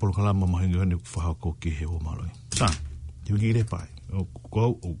pe mo poloka la ma ngai ne fa ko ki he o malo sa ti ki re pai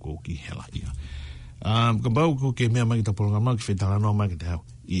o ki hela ia ka bau ko ke me mai ta poloka ma ki fe ta no ma ki ta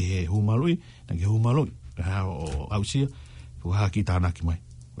I he humalui, na ke humalui, o ausia, ko haki tāna ki mai.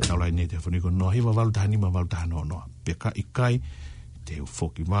 Ko tau lai ne te whaniko noa, hiwa walu taha nima walu taha noa. Pe ka I kai, te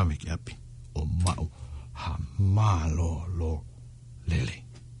ufoki mame ki api, o mau, ha malo lo lele.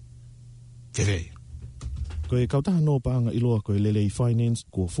 Te rei. Koe kautaha no paanga iloa koe lelei finance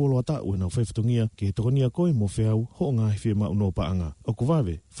kua fuoloa ta ue nau whaifatungia ke tokonia koe mo whiau ho ngā he mau no paanga. O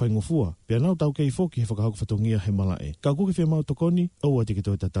kuwawe, whaingofua, pia nau tau kei foki he whakahauka whatungia he malae. Ka kuke whi mau tokoni, aua teke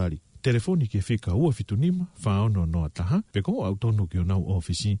toi tatari. Telefoni ki whika ua fitunima, whaono noa taha, pe ko au tono ki o nau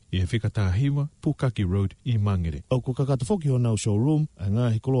ofisi, i he whika taha hiwa, Pukaki Road i Mangere. Au ko kakata foki o nau showroom, a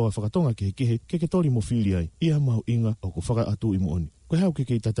ngā he koloa whakatonga ke he kehe, ke tori mo whili ai, ia mau inga au ko whaka atu i mo oni. Koe hau ke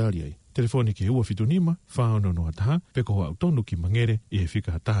kei tatari ai. Telefoni ki ua fitunima, whaono noa taha, pe ko au tono ki Mangere, i he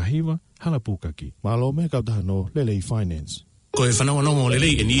whika taha hiwa, hala Pukaki. Malo me kautaha no Lelei Finance. Ko e whanau anongo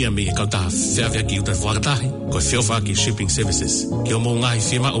lelei e nia me e kautaha whiawhia ki uta whakatahi, ko e whiawha ki shipping services. Ki o mō ngahi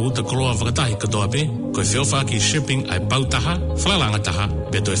whiama o uta koloa whakatahi katoa pe, ko e whiawha ki shipping ai pautaha, whalalanga taha,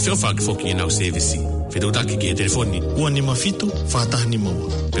 be to e whiawha ki whoki e nau service. Whitautaki ki e telefoni, ua nima fitu, whataha nima ua.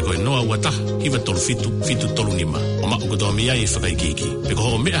 Pe ko e noa ua taha, hiwa tolu fitu, fitu tolu nima. O maa katoa mea e whakaikiki. Pe ko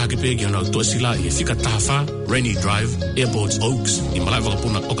ho mea hake pe ki o nau tua sila i e whika taha wha, Rainy Drive, Airports Oaks, i malai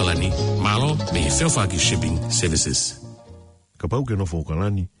wakapuna Okalani, malo me e whiawha ki shipping services. Ka pau ke nofo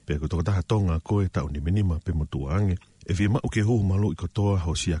Okalani, pe ko toka tonga koe tau ni menima pe motua ange, e vi mau ke huhu malu i kotoa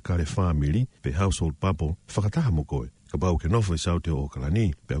ho si akare family, pe household bubble, whakataha mo koe. Ka pau ke nofo i saute o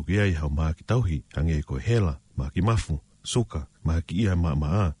Okalani, pe au ki ai hau maa ki tauhi, hange e koe hela, maa ki mafu, suka, maa ki ia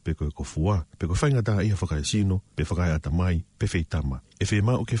maa, pe koe kofua, pe koe whaingata ia whakae sino, pe whakae atamai, pe feitama. E vi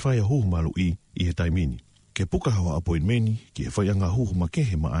mau ke whaia huhu malu i he taimini. Ke puka hawa appointmenti ki e whaianga huhu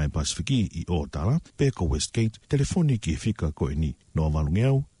makehe ma ai Pasifiki i Otara, pe ko Westgate, telefoni ki e whika koe ni noa walu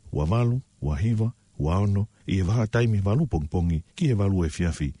ngeau, ua walu, ua hiva, ua ono, i e waha taimi walu pongpongi ki e walu e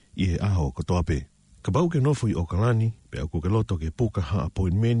fiafi i e aho katoa pe. Ka bau ke nofo i Okalani, pe au ko ke loto ke puka ha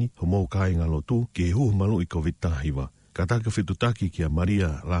appointmenti ho mou kai ngā lotu ki e huhu malu i COVID-19. Ka taka whitutaki ki a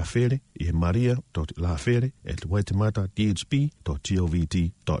Maria Lafere, i he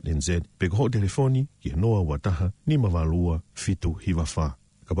maria.lafere@whitemata.dhp.govt.nz, pe ko ho telefoni ki he noa wataha ni mawalua fitu hiwa wha.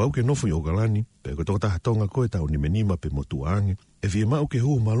 Ka bau ke nofo i Okalani, pe ko toka tonga koe tau ni menima pe motu ange, e vi mau ke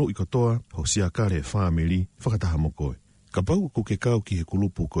huhu malu i kotoa ho siakare family whakataha mo koe. Ka bau ko ke kau ki he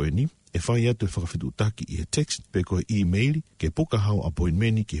kulupu koe ni, e whai atu e whakawhitutaki i he text pe koe e-maili ke puka hao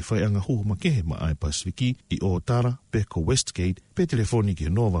appointmenti ki e whai anga huhu makehe ma ai Pasifiki i Otara pe ko Westgate pe telefoni ki he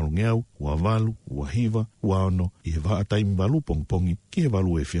noa walu ngeau, ua walu, ua hiva, ua ono i he waa taimi walu pongpongi ki he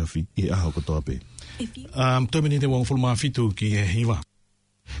walu e fiafi i e aho katoa pe. Tōmini te wang fulma fitu ki e hiva.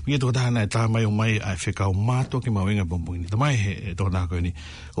 Mie tō tahana e tā mai o mai ai whekau mātua ki mawinga pongpongi. Tā mai he tō tā koe ni.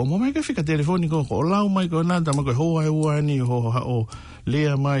 O mo mai ka whika telefoni ko o lau mai ko nā, tā mai koe hoa e ua ni, o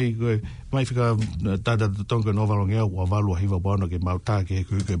lea mai koe, mai whika tāta tonga no walo ngea, ua walu a hiva wano ke mau tā ke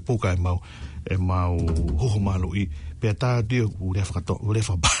koe puka e mau hoho malu i. Pea tā tia ku rea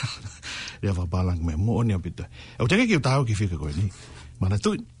whakabalang me mo oni apita. Au teke ki o tāu ki whika koe ni. Mana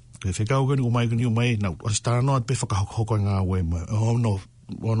tui, koe whikau koe ni o mai koe ni o mai, nau, o stanoa pe whakahoko ngā ue mai, ono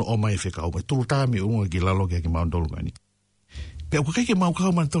o mai whika o mai tulu tāmi unga ki lalo ki mau ndolu koe ni. Pe au kai ke mau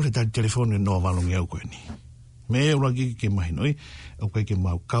kau man tore tā telefoni no walongi au koe ni. Me ura ki mahi noi, au kai ke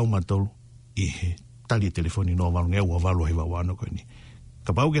mau kau man tolu i he tali telefoni no walongi au a walu hiwa wano koe ni.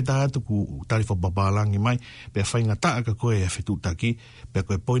 Ka pau ke tā atu ku tali whapapalangi mai, pe whainga taa ka koe e whetutaki, pe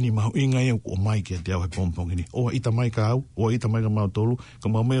koe poini mahu inga iau o mai ki a te au he pompongi ni. Oa ita mai ka au, oa ita mai ka mau tolu, ka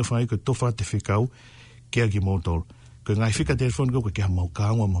mau mea whai koe tofa te whikau, kia ki mau tolu. Ko ngai whika telefoni ko ke mau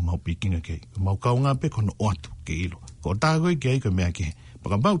kaunga ma mau pikinga kei. Ko mau kaunga pe kono oatu ke ilo. Ko tāgoi ke ai ko mea ke.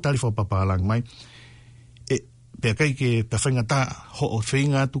 Paka mau tali whapapalang mai. E pea kai ke pewhainga tā ho o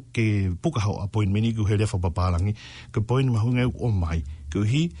whainga atu ke puka ho appointmenti ku herea whapapalangi. Ko poini mahunga o mai. Ko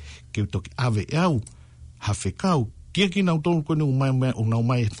hi ke toki ave au ha whekau. Kia ki nau tolu kone o mai o nau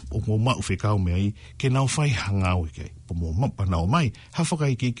mai o mau whekau mea i. Ke nau whai hangau e kei. Po mo mapa nau mai. Ha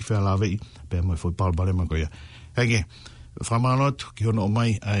whakai ki whea lawe i. Pea mai whoi palbare ma koia. Hage, whamanot ki hono o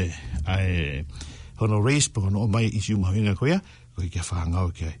mai ai hono race, pa hono o mai isi umahinga koia, ko i kia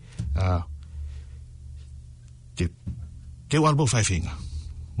whahangau ki ai. Te albo whaiwhinga.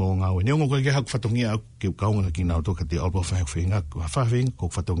 Mō ngau e neongo koe ke haku whatongia au ke kaunga ki nao toka te albo whaiwhinga, ko whaiwhinga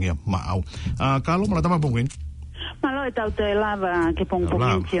ko whatongia ma au. Kālo, mara tama pongwini? Malo e tau te lava ke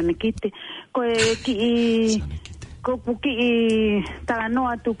pongpongin tia ne kite. Ko e ki i... Ko puki i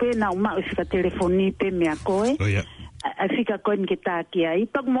tānoa tupe na umau whika telefoni pe mea koe. Oh, yeah. A whika koe ni ke tāki ai.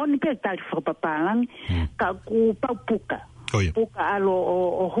 Pak moni pe tāki whakapapalang. Ka ku pau puka. Oh, yeah. Puka alo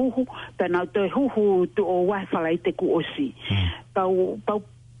o huhu. Pena te huhu tu o waifala i te ku osi. Pau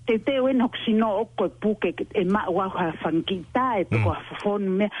te wen oksino ko puke e ma wa fankita e ko fon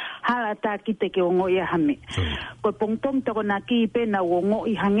me hala ta kite ke ngo ia hame ko pongtong to na ki pe na ngo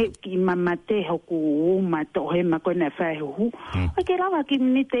I hange ki mamate ho ku ma to he ma ko na fa hu ke lava ki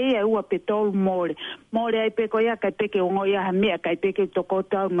ni te e u petol mole ai pe ko ia ka pe ke ngo ia hame ka pe ke to ko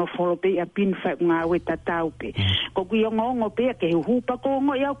ta no folo pe a pin fa nga we ta tau pe ko ku ngo pe ke hu pa ko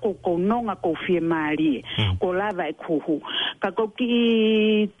ngo ia ko no nga ko fie mari ko lava e ku hu ka ko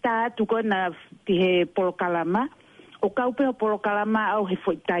ki ta tu ko na ti he polokalama o kaupe o polokalama au he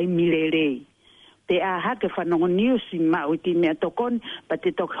foi tai milere te a ha ke whanongo news I ma o ti mea tokon pa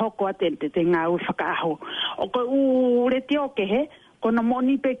te tok hoko atente te ngā ui whakaaho o ko u reti o ke he kono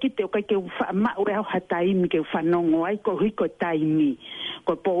moni pe ki te o kai ke ma o au ha taimi ke whanongo ai ko hui ko taimi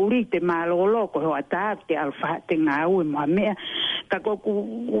ko po uri te malolo ko ho ata te alfa te ngā ui moa mea ka ko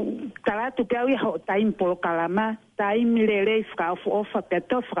taratu pe au I ho taimi polokalama taimi lere whakaafu ofa pe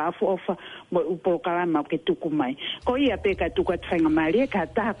to whakaafu ofa mo u polokalama ke tuku mai ko ia pe ka tuku at whainga maria ka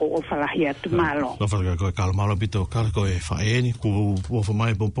taha ko ofa lahi atu malo no whaka ko kalmalo pito kala ko e whaeni ku ofa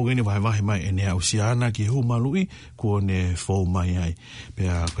mai pompongini wahi mai e nea usiana ki hu malui ku ne fo mai ai pe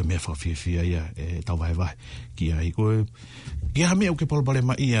a ko me whawhiawhia ia e tau wahi ki ai ko ki ha mea uke polbale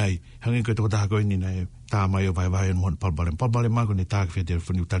mai ai hangi ko taha ko ini nei tā mai o wahi no polbale mai ko ne tā ki whia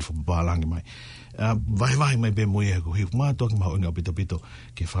telefoni utari fo balangi mai vai mai be mo ia ko hi ma to ma o nga pito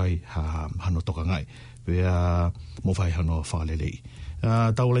ke fai hano toka ngai pe mo fai hano falelei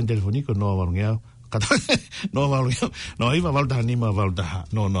ta o len telefonico no valungia kata no valungia no iba valda ni ma valda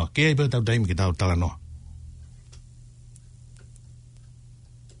no ke be ta time ke ta tala no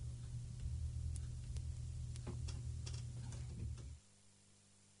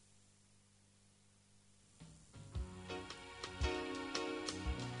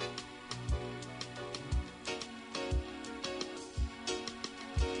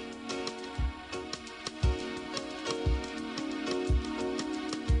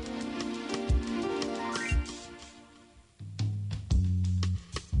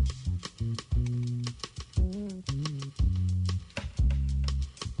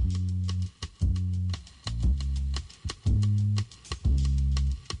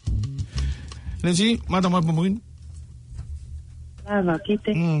Nancy, mata mai pomoin. Lava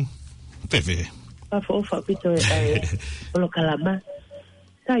kite. Pepe. Pa fo pito e polo kalama.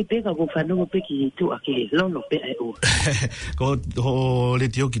 Sai pega go fano pe ki tu ake lono pe ai o. Ko ho le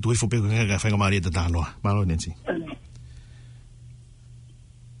tio ki tu fo pe nga fa nga mari ta tano. Malo Nancy.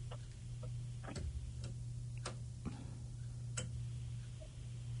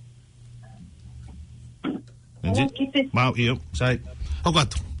 Nancy. Mau io, sai. Ho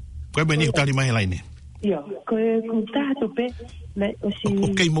gatto. Koe me ni tali mai laine. Yo, koe tato pe na o si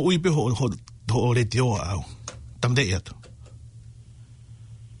okay mo ui pe ho le tio au. Tamde iato.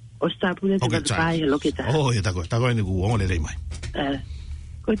 O sta pure te vai lo che ta. Oh, ia ta ko ni ku o le mai.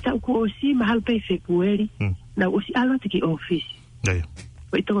 Ko ta ku o si mahal pe fe kueri. Na o si alo te ki office. Ya.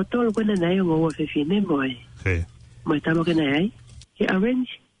 Ko to tolo ko na na yo mo fe fine mo ai. Mo ta lo ke na ai. He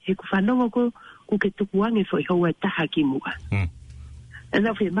arrange he ku fanongo ko ku ke tu kuange fo ho ta hakimua.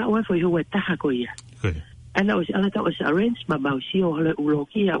 Ana fe ma wa fo ho ta ha ko ia. Ana o ala ta o arrange ma ba si o le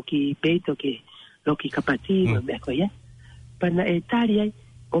uloki au ki peito ke loki kapati ma me ko ia. Pana e tari ai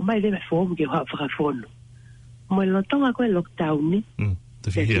o mai le fo mo ke ha fa fono. Mo lo tonga ko lockdown ni.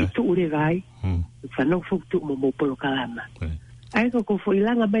 Te fia. Tu ure vai. Fa no fu tu mo polo kalama. Ai ko fo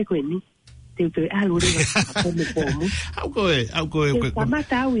ilanga mai ko ni. Te alu le ko mo pomo. Au ko Ka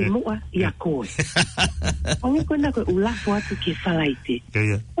mata au mo ia ko. Ongi ko na ko ula fo atu ke falaite.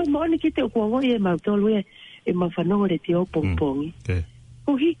 O mo ni kite ko e ma tolu e ma fa no le tio pompongi.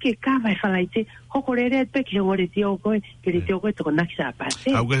 Ko hike ka vai falaite hoko le pe ke o le tio ko ke le tio ko to na sa pa.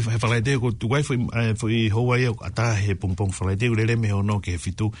 Au ko falaite ko tu vai foi ho ai ata he pompong falaite le me no ke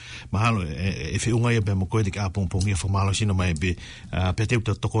fitu mahalo e fe unga e pe mo ko de ka pompong e formalo sino mai be pe te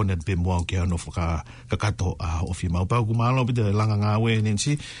to ko net pe mo ke no ka kato o fi mau pa ku malo be de langa nga we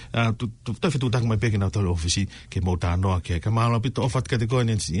nensi tu fitu tak mai pe ke na to ofisi ke mo ta no ke ka malo be to ofat ke de ko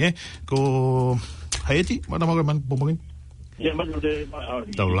nensi ko haiti mana mo man pompong ya mano de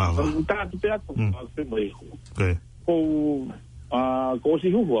tau lava ta tu pe aku pe mo ko si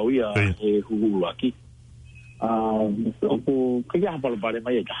hu wa ia e hu aki o ke ya pa pare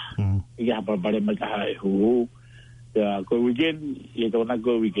mai ka ya pa pare mai ka e hu ya ko weekend e to na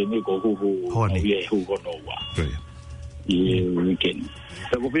go weekend ko hu ye hu ko no wa ye weekend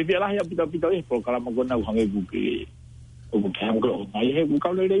so ko pe lah ya pita e pro kala mo na hange bu ke o ke hang ko mai he bu ka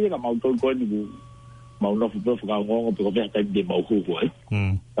le ka mau to ko ni bu mau no fu ka ngo ko pe ta de mau hu ko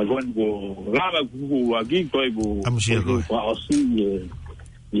ta ko ngo la ba hu wa gi ko bu amsia ko wa o si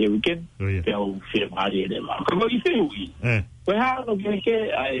ye weekend pel fir mari le ma ko i fe ui ko ha no ke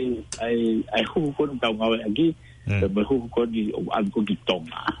ai hu ko tau ngawe aki me hu ko di an ko ki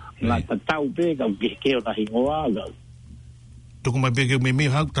tonga na tau pe ka ke o ta hingoa ga tu kuma pe ke me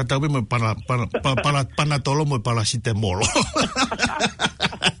ha tau pe me para tolo mo para sitemolo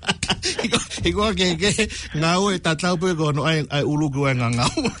igual que ngau e tatau pe ko no ai ulu ko ngau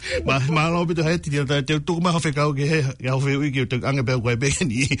ma lo pe te te tu ma fe ka ke ya fe wi ke te anga pe ko pe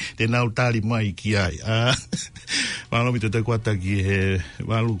ni te nau tali mai ki ai ma lo pe te kwata ki he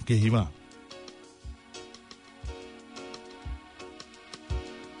walu ke hima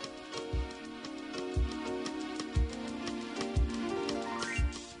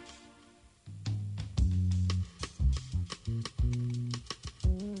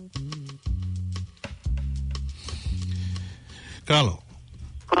Carlo.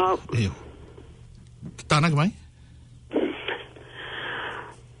 Io. Tana ke mai?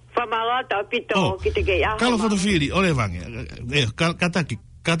 Famalata pito ki te ke ya. Carlo fotofili, ole vange.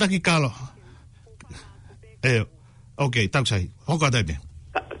 Kataki Carlo. Okay, tau sai. Hoko tape.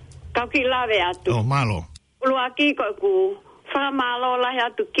 Tau ki lave atu. Oh, malo. Ulu aki ko ku famalo la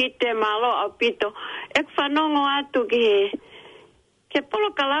ya tu kite malo apito. Ek fanongo atu ki ke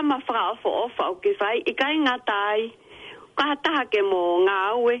polo kalama fra fo ofa o ki fai ikai ngatai. Ka taha ke mo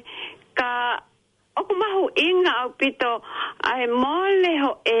ngawe ka oku mahu inga au pito ai mole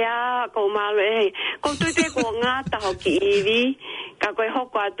ho ea ko malo e ko tute ko ngata ho ki iwi ka koe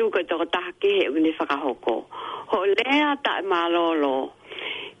hoko atu ko toko taha ke he uni whakahoko ho lea ta malolo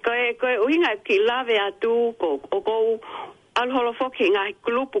koe uinga ki lave atu ko alholo foki ngā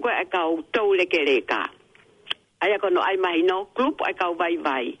klupu koe e kau tau leke reka ai kono ai mai no klupu e kau vai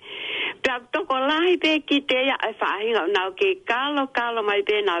Pea toko lahi pe ki te ia ai whahinga nau ke kalo mai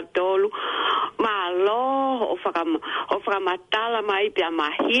pe nau tolu malo ho whakamatala mai pea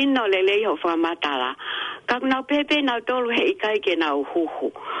mahino lelei ho whakamatala ka nau pepe nau tolu he ikai ke nau huhu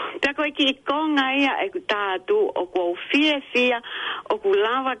pea koe ki konga ia e ku tātu o kua fia o ku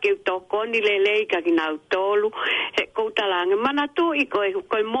lava ke tokoni lelei ka ki nau tolu he koutalange mana tu i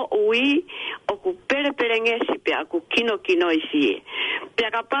koe mo ui o ku pere ngesi pea ku kino isi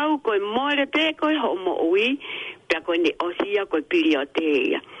pea ka pau koe more pe koe ho mo ui pea koe ni osia koe piri o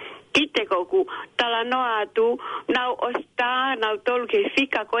teia kite ko ku talanoa atu nau osta nau tolu ke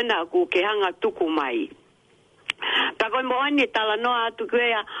fika koe na ku ke hanga tuku mai pa koe mo ani talanoa atu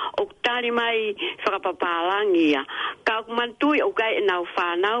koea o tari mai whakapapalangia ka kumantui o kai nau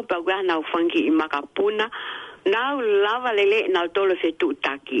whanau pa koe nau whangi i makapuna nau lava lele nau tolo fe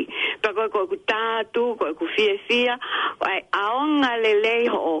tutaki pa koe ku tātu koe ku fia ai aonga lele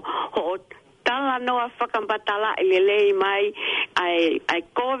ho tala noa whakampatala lele mai ai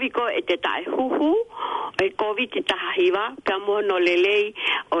koviko e te tae huhu ai kovi te tahiwa pa mono lele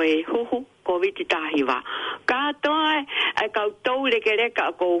o e huhu kovi te tahiwa katoa ai kautou leke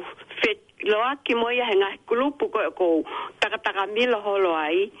reka ko fet loaki moia henga kulupu ko takataka milo holo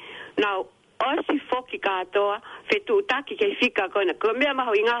ai nau osi foki katoa fetu utaki ke fika kona ko mea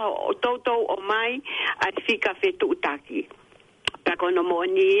maho inga o toutou o mai ai fika fetu utaki pa kono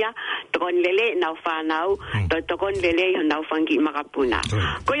monia tokon lele nau whanau tokon lele nau whangi makapuna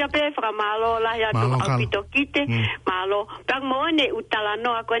ko ia pe whakamalo la ya to apito kite malo pa moone utala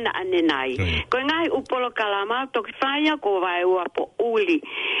noa kona anenai ko ngai upolo kalama toki whaia ko vai ua po uli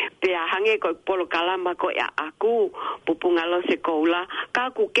pe a hange ko polo kalama ko ia aku pupunga lo se koula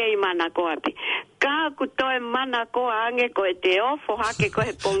ka ku kei mana ko api ka ku toe mana ko hange ko te ofo hake ko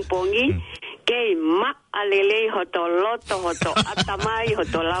he pongpongi kei ma alele hoto loto hoto atamai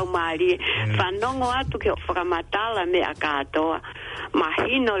hoto lau mari whanongo atu ke whakamatala me a katoa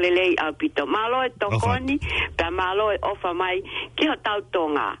mahino lelei apito malo e tokoni pa malo e ofa mai ki ho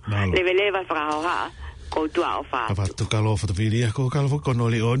tautonga leveleva whakahoha koutua ofa tu kalo fotofilia ko kalo kono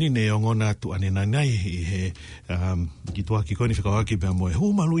le oni ne ongona tu anena nai i he ki tua ki koni whakawaki pe moe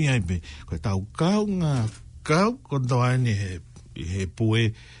hu malu iai pe ko tau kaunga kau kontoani he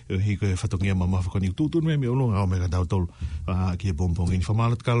pue hi ko fatongia mama ko ni tutu me olo nga me ka tol ki bombong in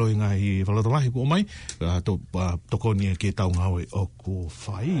famalat kalo nga hi falato mai ko mai to koni ke tau nga o ko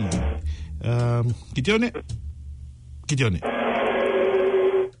fai kitione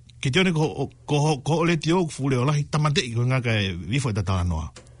ko le tio fule ola hi tamate ko nga ka vi foi ta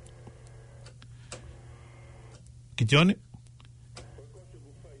noa kitione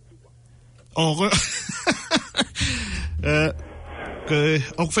ke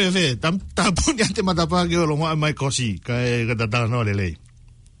ok fe tam pun ya te mata pa ke lo mai kosi ka ta no le lei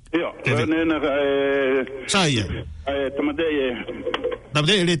io ne sai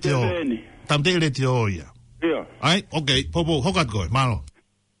tamde le tio ya io ai okay popo hokat go malo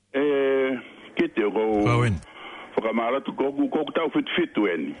whakamara tu ko tau fitu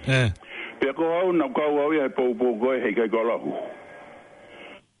eni. Pea ko au na kau au ia po koe hei kai kolahu.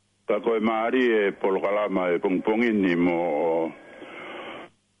 Ka koe maari e polokalama e pongpongini mo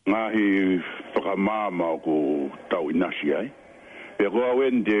ngahi whakamama ku tau inasi ai. Pea ko au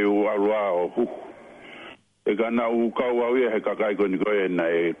ende u alua o hu. E kana u kau au ia he kakai koni koe na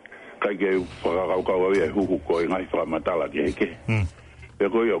e kai ke whakakau kau au ia hu koe ngahi whakamatala ki heke. Pea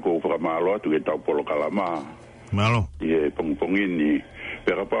koe o ko whakamalo atu ke tau polokalama. Malo. Ie pongpongini.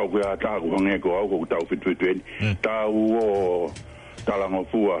 Pera pau ke ata ku hange ko au ko tau fitu tau o talango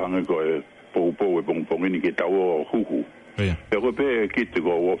fua hange ko e po e pongpongini ke tau o huhu. Pero pe kite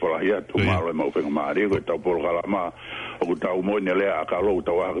ko o fala ia tu malo e mau penga mari ko tau por kalama o tau mo ne le akalo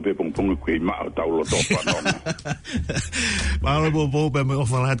tau ha pe pongpongi ku ma tau lo topa no. Malo bo pe me o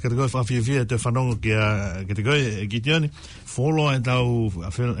fala hat ke ko fa fie te fanongo ke te ko ki tiani follow and tau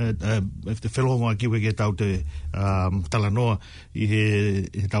te felongo aki ke tau te talanoa I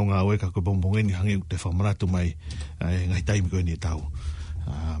he tau ngā oe ka ko pongpongini hange te whamaratu mai ngai taimi ko ni tau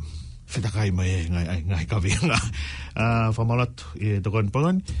whitakai mai ngai kawi whamaratu I tokon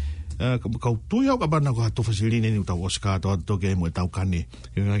pangan kau tui au ka bana ko hatu whasirini ni tau oska to ke mo tau kane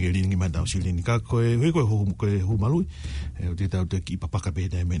ngai ke ringi mai tau sirini ka koe hui koe hu malui o te tau te ki papaka pe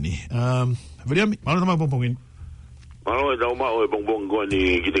te meni Viriami, malo tama pongpongini malo e tau mao e pongpong ko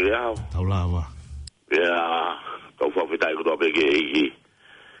ni ki te reao tau lawa kau whawhitai ko tope ke iki.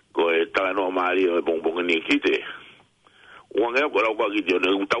 Ko e talanoa maari o e pongpong ni kite. Uangea ko rau ka kite o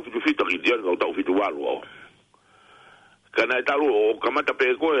ne tau fitu fita kite o tau fitu walu o. Kana e talu o kamata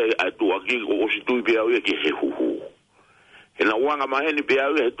pe ko e atu aki o situi pe au e ki he huhu. He na uanga maheni pe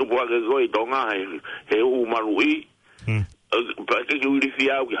au e he tupu ake ko e tonga he hu marui. Pa ke ki uri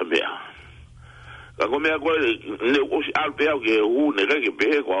fi au ki hamea. Ka komea ko ne o si al pe au ke hu ne ke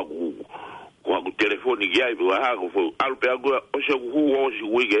pe ko aku ko aku telefoni ki ai bua ha ko al pe aku o se hu o si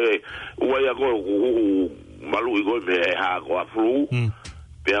wige o ia ko malu i go me ha ko aflu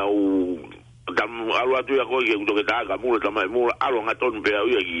pe au dam alu atu ya ko ke to ke ta ka mu ta mai mu alo ngaton pe au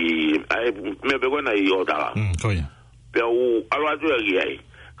ki ai me pe ko na I o ta ko ya pe au alu atu ya ki ai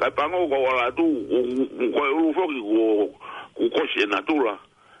ka pango ko ala tu ko u fo ki ko se natura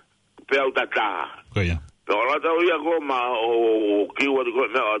pe au ta ko ya pe ala ta ia ko ma o ki wa ko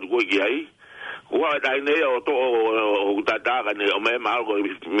me atu ko ki ai wa dai ne o to o tata ka ne o me ma ko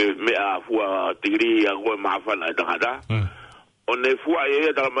me a fua tiri a ko ma fa na ta da o ne fua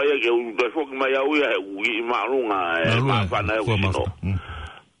e ta ma ye ke u fo ma ya u ya u ma lunga ma fa na ko no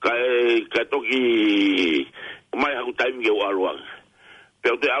ka to ki mai ha ku time ke wa lo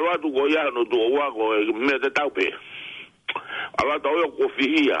pe te alo tu go ya no tu wa ko me te tau pe ala to yo ko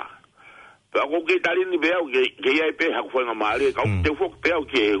fia pa ko ke tali ni beo ke ia pe ha ko nga mali ka te fo pe o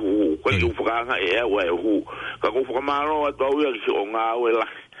ke hu ko ke fu ka nga e wa hu ka ko fu ma ro to u ki o nga we la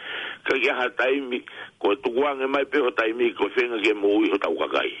ka ya ha taimi ko tu wa nga mai pe o taimi ko fenga ke mo u ta ka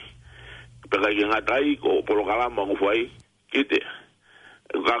kai pe ka nga tai ko polo kala ma ko fai kite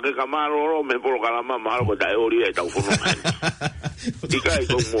ka ke ka ma ro me polo kala ma ma ko dai ori e ta fu no Ikai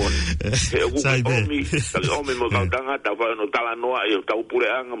ko mo sai be o me mo ka tanga ta fa no tala noa e ta pure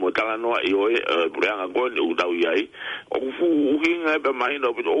anga mo tala noa e o pure anga ko ni u tau yai o fu u hinga be mai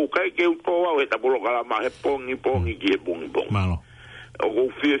no o kai ke u to wa ta polo kala ma he pongi ki pongi malo o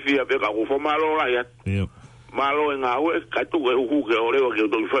fia be ka ko fo malo la ya malo nga o ka tu e hu ke ore o ke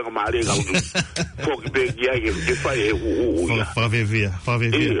do fa ma re ka fo ki be ki ai ke fa e u fa vivia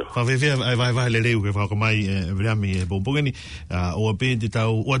vai le leu ke fa ko mai Viriami Pongpongini o pe te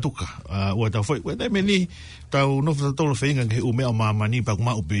tau o tuka o tau foi we meni tau no fa tolo feinga ke u me o mama ni pa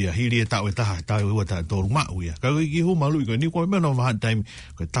ma u pe hiri e tau e taha tau o ta to ma u ya ka ki hu malu ko ni ko me no va time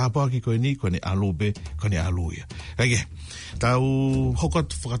ko ta pa ki ko ni ko ni alupe ko ni aluia ka ke tau hokot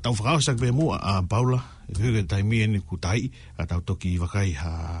fa tau fa sa be mu a Paula Hugo taimi ni kutai atau toki wakai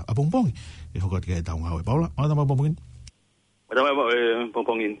ha Pongpong e hokot ke tau ngau Paula ana ma Pongpongin ana ma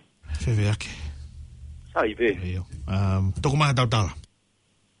Pongpongin fe ake sai pe toko ma tau tala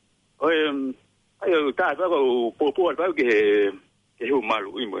ayo ta ko po pa ke hu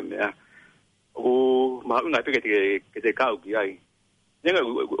malu I mo ne o ma una pe ke te kau ki ai nenga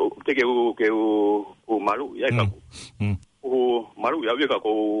te ke o malu ya ka o malu ya ka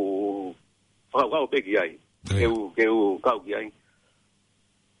ko fa pe ki ai ke o kau ki ai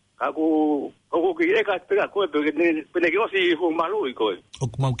ka ko ki e ka pe ko pe ne ke o si hu malu I ko o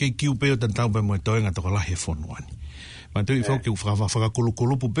mau ke kiu pe o tantau pe mo toenga to la he fonuani Ma tu fo ke fa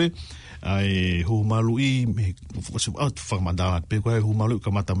kolo pupe ai hu malu I me fa mandala pe ko hu malu ka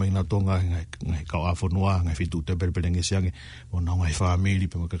mata mai na tonga ngai ka afo noa ngai fitu te perpelengi siange ona ngai family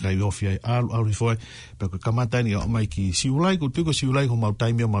pe ka kai ofia al foi pe ka mata ni o mai ki siulai ko tu ko siulai ko mau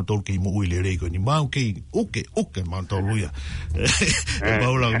time mau tol ke mo uile re ko ni mau ke oke mau tol ya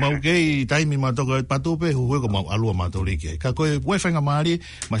mau ke time mau to ko patu pe hu ko mau alu mau tol ke ka ko we fa ngamari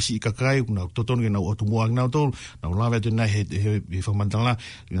masi ka kai na toton na o tu mo na tol na la ve na he fa mandala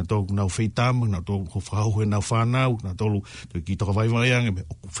na to na feitam na to ko fa ho na fana na to ki to vai yang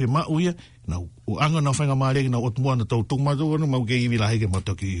fe ma uia na o anga na fa ngamari na o tu mo na to tu ma to no mau ke vila he ke mau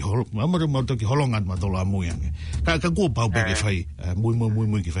to ki hol mau to ki holongan ma to la mo yang ka go pa pe ke fai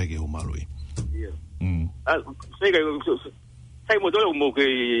muy ke fai ke ho maloi sai mo do mo ke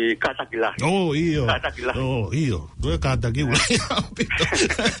katakila io due katakila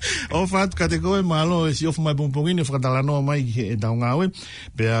o fat kategoi malo si of mai pompongini fratala no mai e da ngawe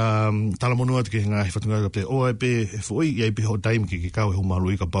pe tala monuat ke nga fat nga pe o pe foi e pe ho time ke ka ho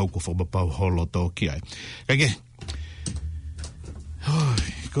maloi ka pau ko fo ba pau holo to ki ai ke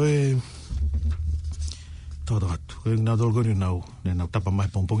ko todo ko na dolgoni na tapa mai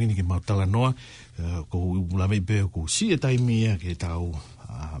pompongini ke tala noa ko la me be ko si e tai mia ke tau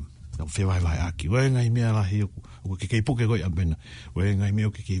no fe vai aki we ngai mia la hi ko ke poke go abena we ngai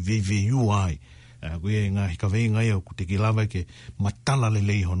mia ke VVUI ko ngai ka ve ngai ko te ki lava ke matala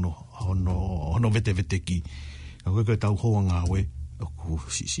le hono vete ki ko tau ho nga we ko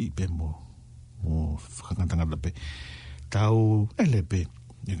si pe mo fakantanga la pe tau LP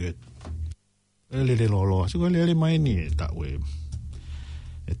ele lo so ele mai ni ta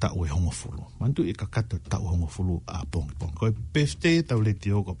we hongofulu mantu I kakata ta hongofulu a pong ko peste ta le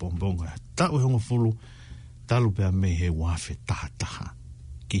tio ko pong ta hongofulu talu pe me he wafe ta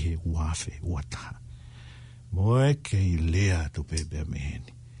ki he wafe wata moe ke lea to pe me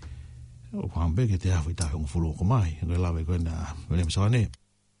ni o pambe ke te afi ta hongofulu ko mai no la ve ko na le msone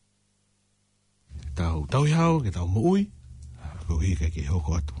tau hau ke tau mui ko hi ke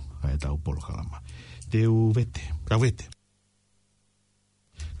hoko atu ai tau polo kalama teu vete Kau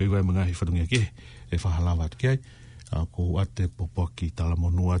mga hifadungia ke e whahalawa atu ke ai ko ate popoki tala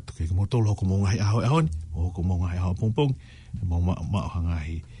monua atu ke motolo ko mo ngai aho ni o ko mo ngai aho pongpong mo ma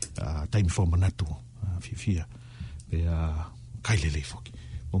hangai time for manatu fifia pe kailele foki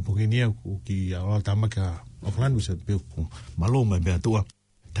pongpong ni ko ki ala tamaka oflan wisa pe ko maloma be atua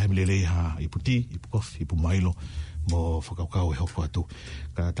time lele ha iputi ipukof ipu mailo mo whakaukau e hoko atu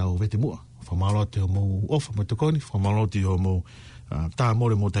ka tau vete mua whamalo te mo ofa mo tukoni whamalo te mo tā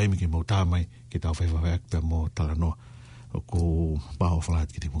more mo taimi ki mo tā mai ki tau whaiwhawai akta mo tala noa ko paho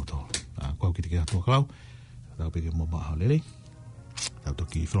whalaat ki te moto kau ki te kia tua kalau tau peke mo maha lele tau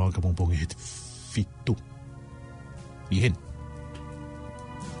toki whalaat ka pongpongi he te fitu I hen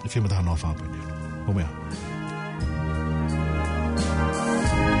e whemataha noa whāpai o mea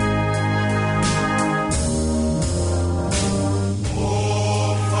Oh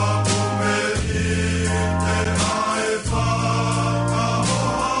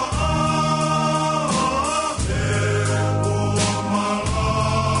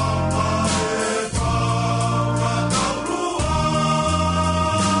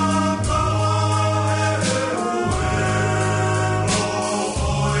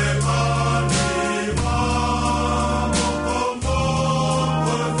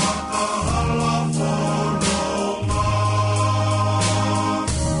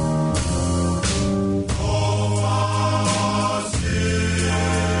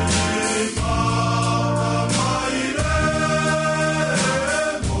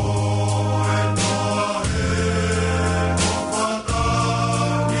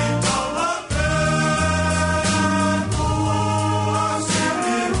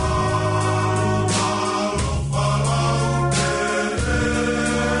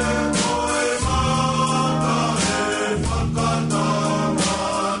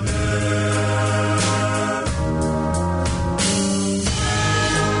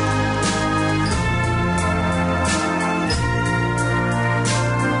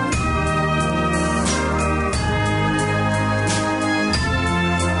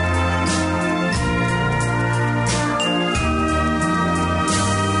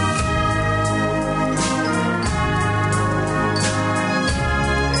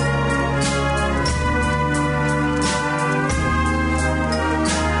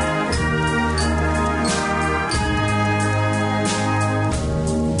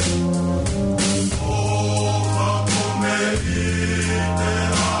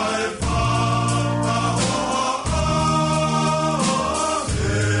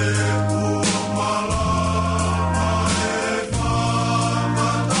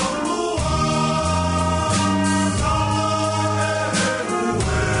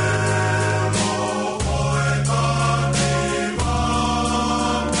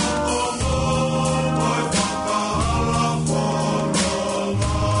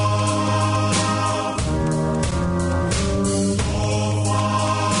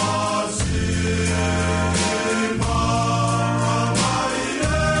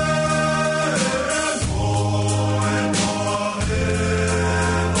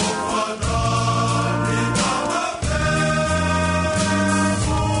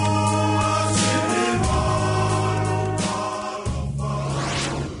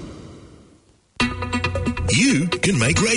You can make radio.